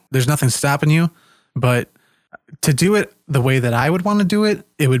do it. There's nothing stopping you, but to do it the way that I would want to do it,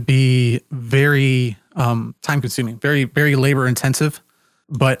 it would be very time consuming, very, very labor intensive.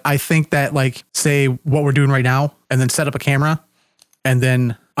 But I think that like, say what we're doing right now and then set up a camera. And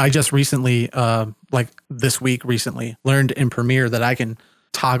then I just recently, like this week recently learned in Premiere that I can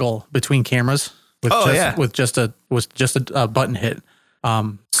toggle between cameras with just a button hit.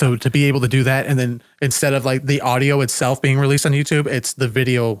 So to be able to do that, and then instead of like the audio itself being released on YouTube, it's the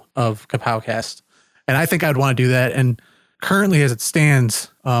video of Kapowcast. And I think I'd want to do that. And currently as it stands,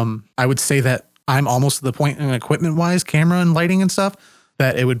 I would say that I'm almost to the point in equipment wise, camera and lighting and stuff,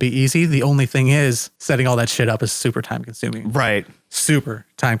 that it would be easy. The only thing is setting all that shit up is super time consuming. Right. Super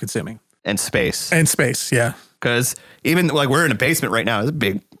time consuming. And space. And space, yeah. Because even like we're in a basement right now. It's a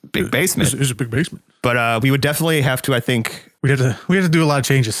big basement. It's a big basement. But we would definitely have to, I think, We had to do a lot of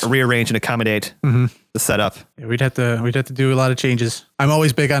changes. rearrange and accommodate the setup. Yeah, we'd have to do a lot of changes. I'm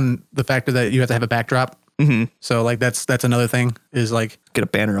always big on the factor that you have to have a backdrop. So like that's another thing is like Get a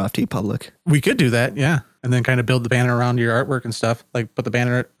banner off TeePublic. we could do that, yeah, and then kind of build the banner around your artwork and stuff. Like put the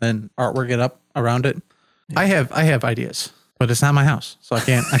banner and artwork it up around it. I have ideas, but it's not my house, so I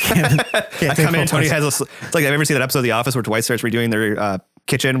can't. I take come in, full Tony place. has a, it's like, have you ever seen that episode of The Office where Dwight starts redoing their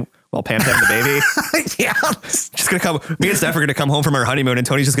kitchen while Pam's having the baby? Yeah. Just gonna come, me and Steph are gonna come home from our honeymoon and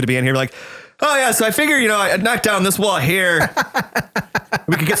Tony's just gonna be in here like, oh yeah, so I figure, I knocked down this wall here.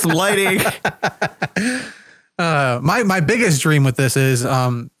 We could get some lighting. My biggest dream with this is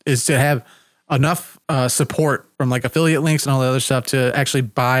to have enough support from like affiliate links and all the other stuff to actually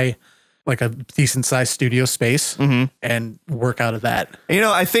buy like a decent sized studio space and work out of that.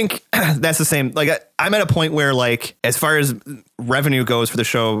 I think that's the same. Like I'm at a point where like, as far as revenue goes for the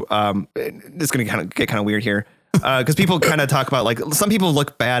show, it's going to get kind of weird here. Because people kind of talk about like, some people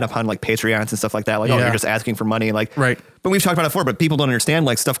look bad upon like Patreons and stuff like that. Like, oh, Yeah. you're just asking for money. Like, Right. But we've talked about it before, but people don't understand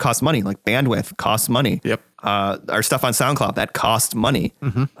like stuff costs money. Like bandwidth costs money. Yep. Our stuff on SoundCloud, that costs money.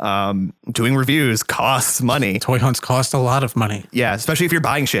 Doing reviews costs money. Toy hunts cost a lot of money. Yeah. Especially if you're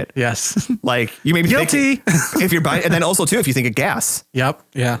buying shit. Yes. Like you may be Guilty. thinking, if you're buying, and then also too, if you think of gas, Yep.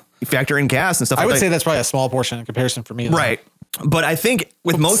 Yeah. you factor in gas and stuff I like would that. say that's probably a small portion in comparison for me. though. Right. But I think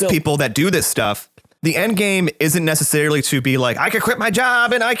with most still. people that do this stuff, the end game isn't necessarily to be like, I can quit my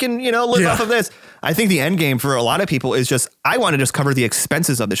job and I can, live Yeah. off of this. I think the end game for a lot of people is just, I want to just cover the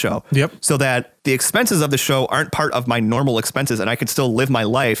expenses of the show. Yep. So that the expenses of the show aren't part of my normal expenses and I can still live my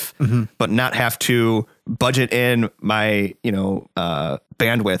life, but not have to budget in my,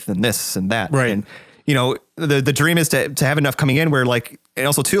 bandwidth and this and that. Right. And, the dream is to have enough coming in where like, and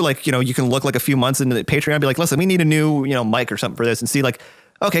also too, like, you can look like a few months into the Patreon and be like, listen, we need a new, mic or something for this and see like,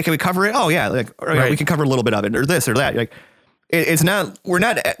 okay, can we cover it? Oh yeah. Like, or, Right. we can cover a little bit of it or this or that. Like it's not, we're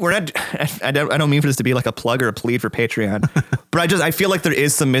not, I don't mean for this to be like a plug or a plead for Patreon, but I feel like there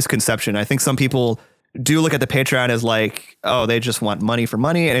is some misconception. I think some people do look at the Patreon as like, oh, they just want money for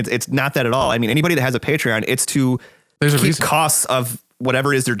money. And it's not that at all. I mean, anybody that has a Patreon, it's to There's a keep reason. costs of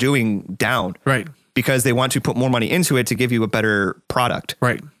whatever it is they're doing down. Right. Because they want to put more money into it to give you a better product.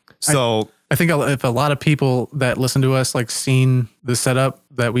 Right. So I think if a lot of people that listen to us like seen the setup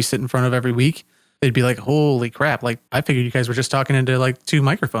that we sit in front of every week, they'd be like, holy crap. Like I figured you guys were just talking into like 2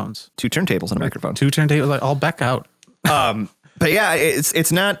 microphones, 2 turntables and a microphone. 2 turntables, like all back out. But yeah,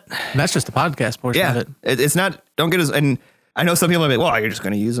 it's not, And that's just the podcast portion of yeah, it. it's not, don't get us. And I know some people are like, well, you're just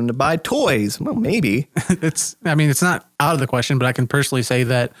going to use them to buy toys. Well, maybe. It's not out of the question, but I can personally say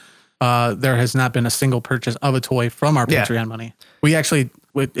that there has not been a single purchase of a toy from our Yeah. Patreon money. We actually,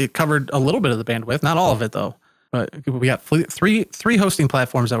 it covered a little bit of the bandwidth, not all of it though, but we got three hosting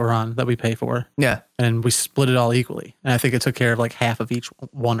platforms that we're on that we pay for. Yeah. And we split it all equally. And I think it took care of like half of each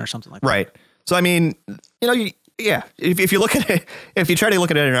one or something like that. Right. So, I mean, yeah, if you look at it, if you try to look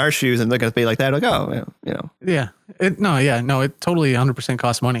at it in our shoes and look at it like that, like, oh, Yeah. It totally 100%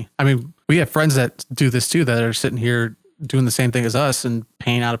 costs money. I mean, we have friends that do this too, that are sitting here doing the same thing as us and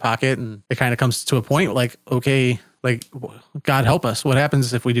paying out of pocket. And it kind of comes to a point like, okay, like God help us. What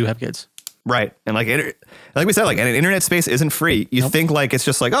happens if we do have kids? right. And like we said, like an internet space isn't free. You think like, it's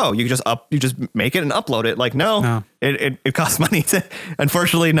just like, oh, you just make it and upload it. Like, no. It costs money.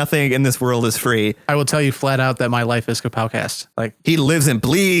 Unfortunately, nothing in this world is free. I will tell you flat out that my life is Kapowcast. Like He lives and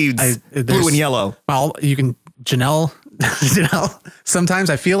bleeds blue and yellow. Janelle, sometimes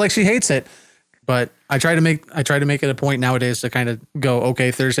I feel like she hates it, but I try to make it a point nowadays to kind of go,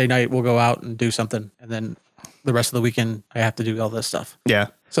 okay, Thursday night we'll go out and do something. And then the rest of the weekend I have to do all this stuff. Yeah.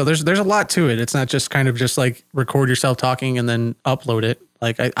 So there's a lot to it. It's not just kind of just like record yourself talking and then upload it.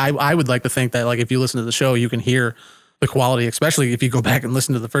 Like I would like to think that like if you listen to the show, you can hear the quality, especially if you go back and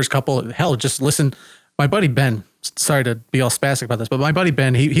listen to the first couple. Hell, just listen. My buddy Ben, sorry to be all spastic about this, but my buddy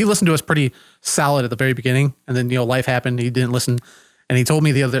Ben, he listened to us pretty solid at the very beginning, and then life happened. He didn't listen, and he told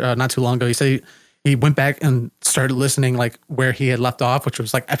me the other not too long ago. He said he went back and started listening like where he had left off, which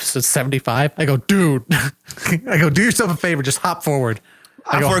was like episode 75. I go, dude, do yourself a favor, just hop forward.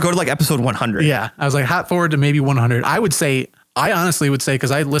 Before I go to like episode 100. Yeah. I was like, hop forward to maybe 100. I honestly would say,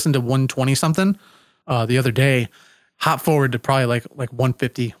 because I listened to 120 something the other day, hop forward to probably like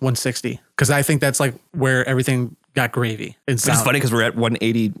 150, 160. Because I think that's like where everything got gravy. It's funny because we're at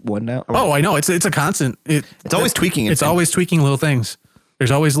 181 now. Oh, I know. It's a constant. It's always tweaking. It's always tweaking little things. there's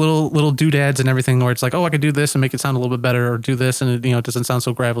always little doodads and everything where it's like, oh, I could do this and make it sound a little bit better, or do this and it, it doesn't sound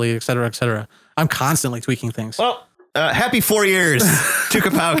so gravelly, et cetera, et cetera. I'm constantly tweaking things. Well, happy 4 years to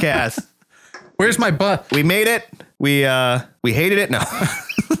Kapowcast. Where's my butt? We made it. We hated it. No,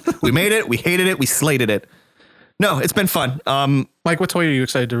 we made it. We hated it. We slated it. No, it's been fun. Mike, what toy are you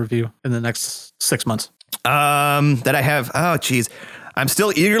excited to review in the next 6 months? That I have. Oh, geez. I'm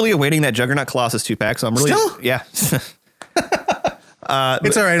still eagerly awaiting that Juggernaut Colossus 2-pack. So I'm really, Still? yeah.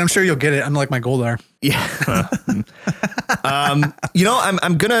 It's all right. I'm sure you'll get it. Unlike my Goldar. Yeah.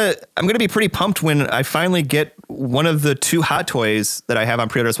 I'm gonna be pretty pumped when I finally get one of the 2 hot toys that I have on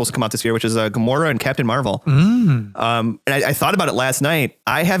pre-order supposed to come out this year, which is Gamora and Captain Marvel. And I thought about it last night.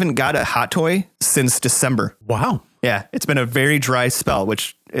 I haven't got a hot toy since December. Wow. Yeah, it's been a very dry spell,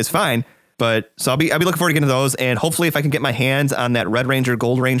 which is fine. But so I'll be looking forward to getting those, and hopefully if I can get my hands on that Red Ranger,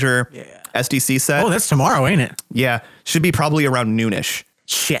 Gold Ranger SDC set. Oh, that's tomorrow, ain't it? Yeah, should be probably around noonish.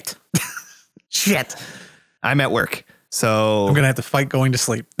 Shit. Shit. I'm at work, so I'm gonna have to fight going to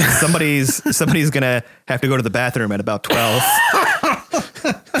sleep. somebody's gonna have to go to the bathroom at about 12.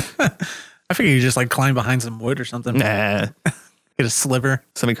 I figure you just like climb behind some wood or something. Nah. Get a sliver.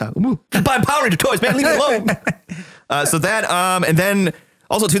 Somebody call, buy Power Ranger toys, man. Leave me alone. So that, and then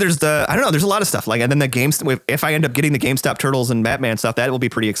also too, there's there's a lot of stuff like, and then the games. If I end up getting the GameStop Turtles and Batman stuff, that will be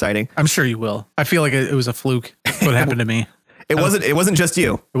pretty exciting. I'm sure you will. I feel like it was a fluke. What happened to me? It wasn't just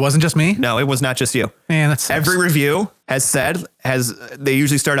you. It wasn't just me. No, it was not just you. Man, that's every review they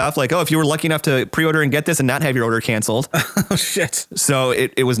usually start off like, oh, if you were lucky enough to pre-order and get this and not have your order canceled. Oh shit. So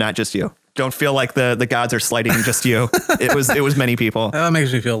it was not just you. Don't feel like the gods are slighting just you. It was many people. That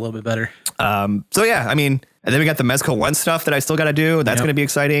makes me feel a little bit better. So yeah, I mean, and then we got the Mezco 1 stuff that I still got to do. That's going to be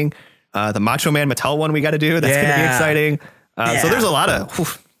exciting. The Macho Man Mattel one we got to do. That's going to be exciting. So there's a lot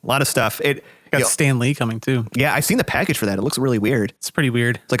of stuff. Got Stan Lee coming too. Yeah, I've seen the package for that. It looks really weird. It's pretty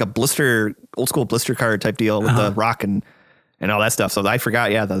weird. It's like a old school blister card type deal with the Rock and all that stuff. So I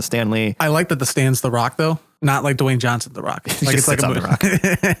forgot. Yeah, the Stan Lee. I like that the Stan's the Rock though, not like Dwayne Johnson the Rock. Like it's like a moon. Rock.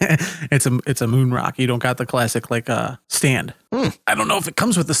 it's a moon rock. You don't got the classic like stand. I don't know if it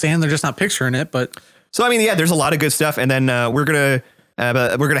comes with the stand. They're just not picturing it, but so I mean, yeah, there's a lot of good stuff. And then we're gonna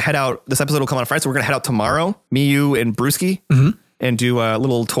head out. This episode will come on Friday, so we're gonna head out tomorrow. Me, you, and Brewski, and do a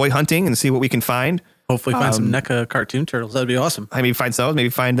little toy hunting and see what we can find. Hopefully find some NECA cartoon turtles. That'd be awesome. I mean, maybe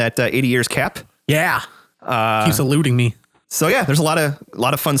find that 80 years cap. Yeah. Keeps eluding me. So yeah, there's a lot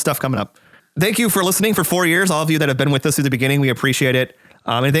of fun stuff coming up. Thank you for listening for 4 years. All of you that have been with us through the beginning, we appreciate it.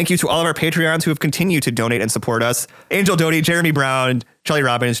 And thank you to all of our Patreons who have continued to donate and support us. Angel Doty, Jeremy Brown, Charlie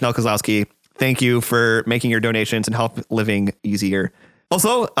Robbins, Janelle Kozlowski. Thank you for making your donations and help living easier.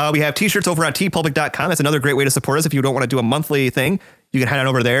 Also, we have t-shirts over on tpublic.com. That's another great way to support us. If you don't want to do a monthly thing, you can head on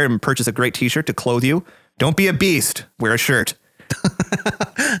over there and purchase a great t-shirt to clothe you. Don't be a beast. Wear a shirt.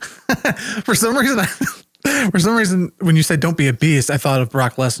 For some reason, when you said don't be a beast, I thought of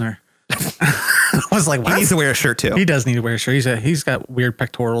Brock Lesnar. I was like, what? He needs to wear a shirt too. He does need to wear a shirt. He's got weird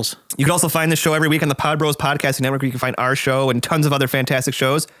pectorals. You can also find this show every week on the Pod Bros Podcasting Network, where you can find our show and tons of other fantastic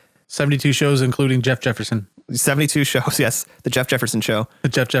shows. 72 shows, including Jeff Jefferson. 72 shows, yes. The Jeff Jefferson Show. The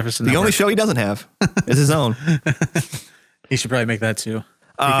Jeff Jefferson The Network. only show he doesn't have is his own. He should probably make that too.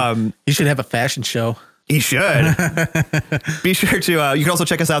 He should have a fashion show. He should. Be sure to, you can also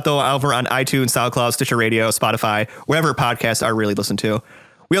check us out though over on iTunes, SoundCloud, Stitcher Radio, Spotify, wherever podcasts are really listened to.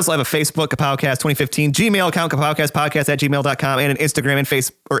 We also have a Facebook, Kapowcast 2015, Gmail account, kapowcastpodcast@gmail.com, and an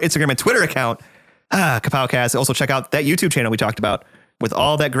Instagram and Twitter account, Kapowcast. Also check out that YouTube channel we talked about with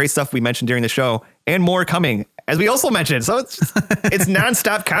all that great stuff we mentioned during the show and more coming, as we also mentioned. So it's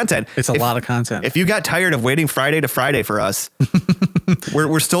nonstop content. It's a lot of content. If you got tired of waiting Friday to Friday for us,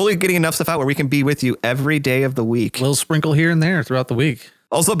 we're slowly getting enough stuff out where we can be with you every day of the week. A little sprinkle here and there throughout the week.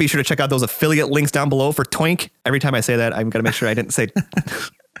 Also, be sure to check out those affiliate links down below for Toink. Every time I say that, I'm going to make sure I didn't say...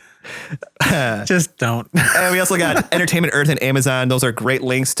 Just don't. And we also got Entertainment Earth and Amazon. Those are great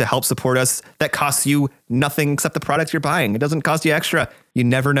links to help support us. That costs you nothing except the products you're buying. It doesn't cost you extra. You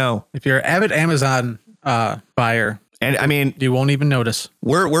never know. If you're an avid Amazon buyer, and I mean, you won't even notice.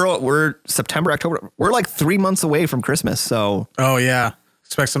 We're September, October. We're like 3 months away from Christmas. So oh yeah,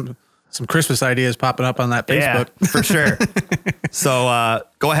 expect some Christmas ideas popping up on that Facebook. Yeah, for sure. So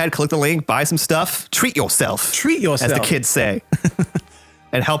go ahead, click the link, buy some stuff, treat yourself. Treat yourself, as the kids say.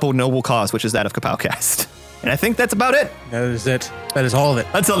 And help a noble cause, which is that of Kapowcast. And I think that's about it. That is it. That is all of it.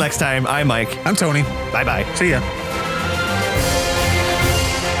 Until next time, I'm Mike. I'm Tony. Bye-bye. See ya.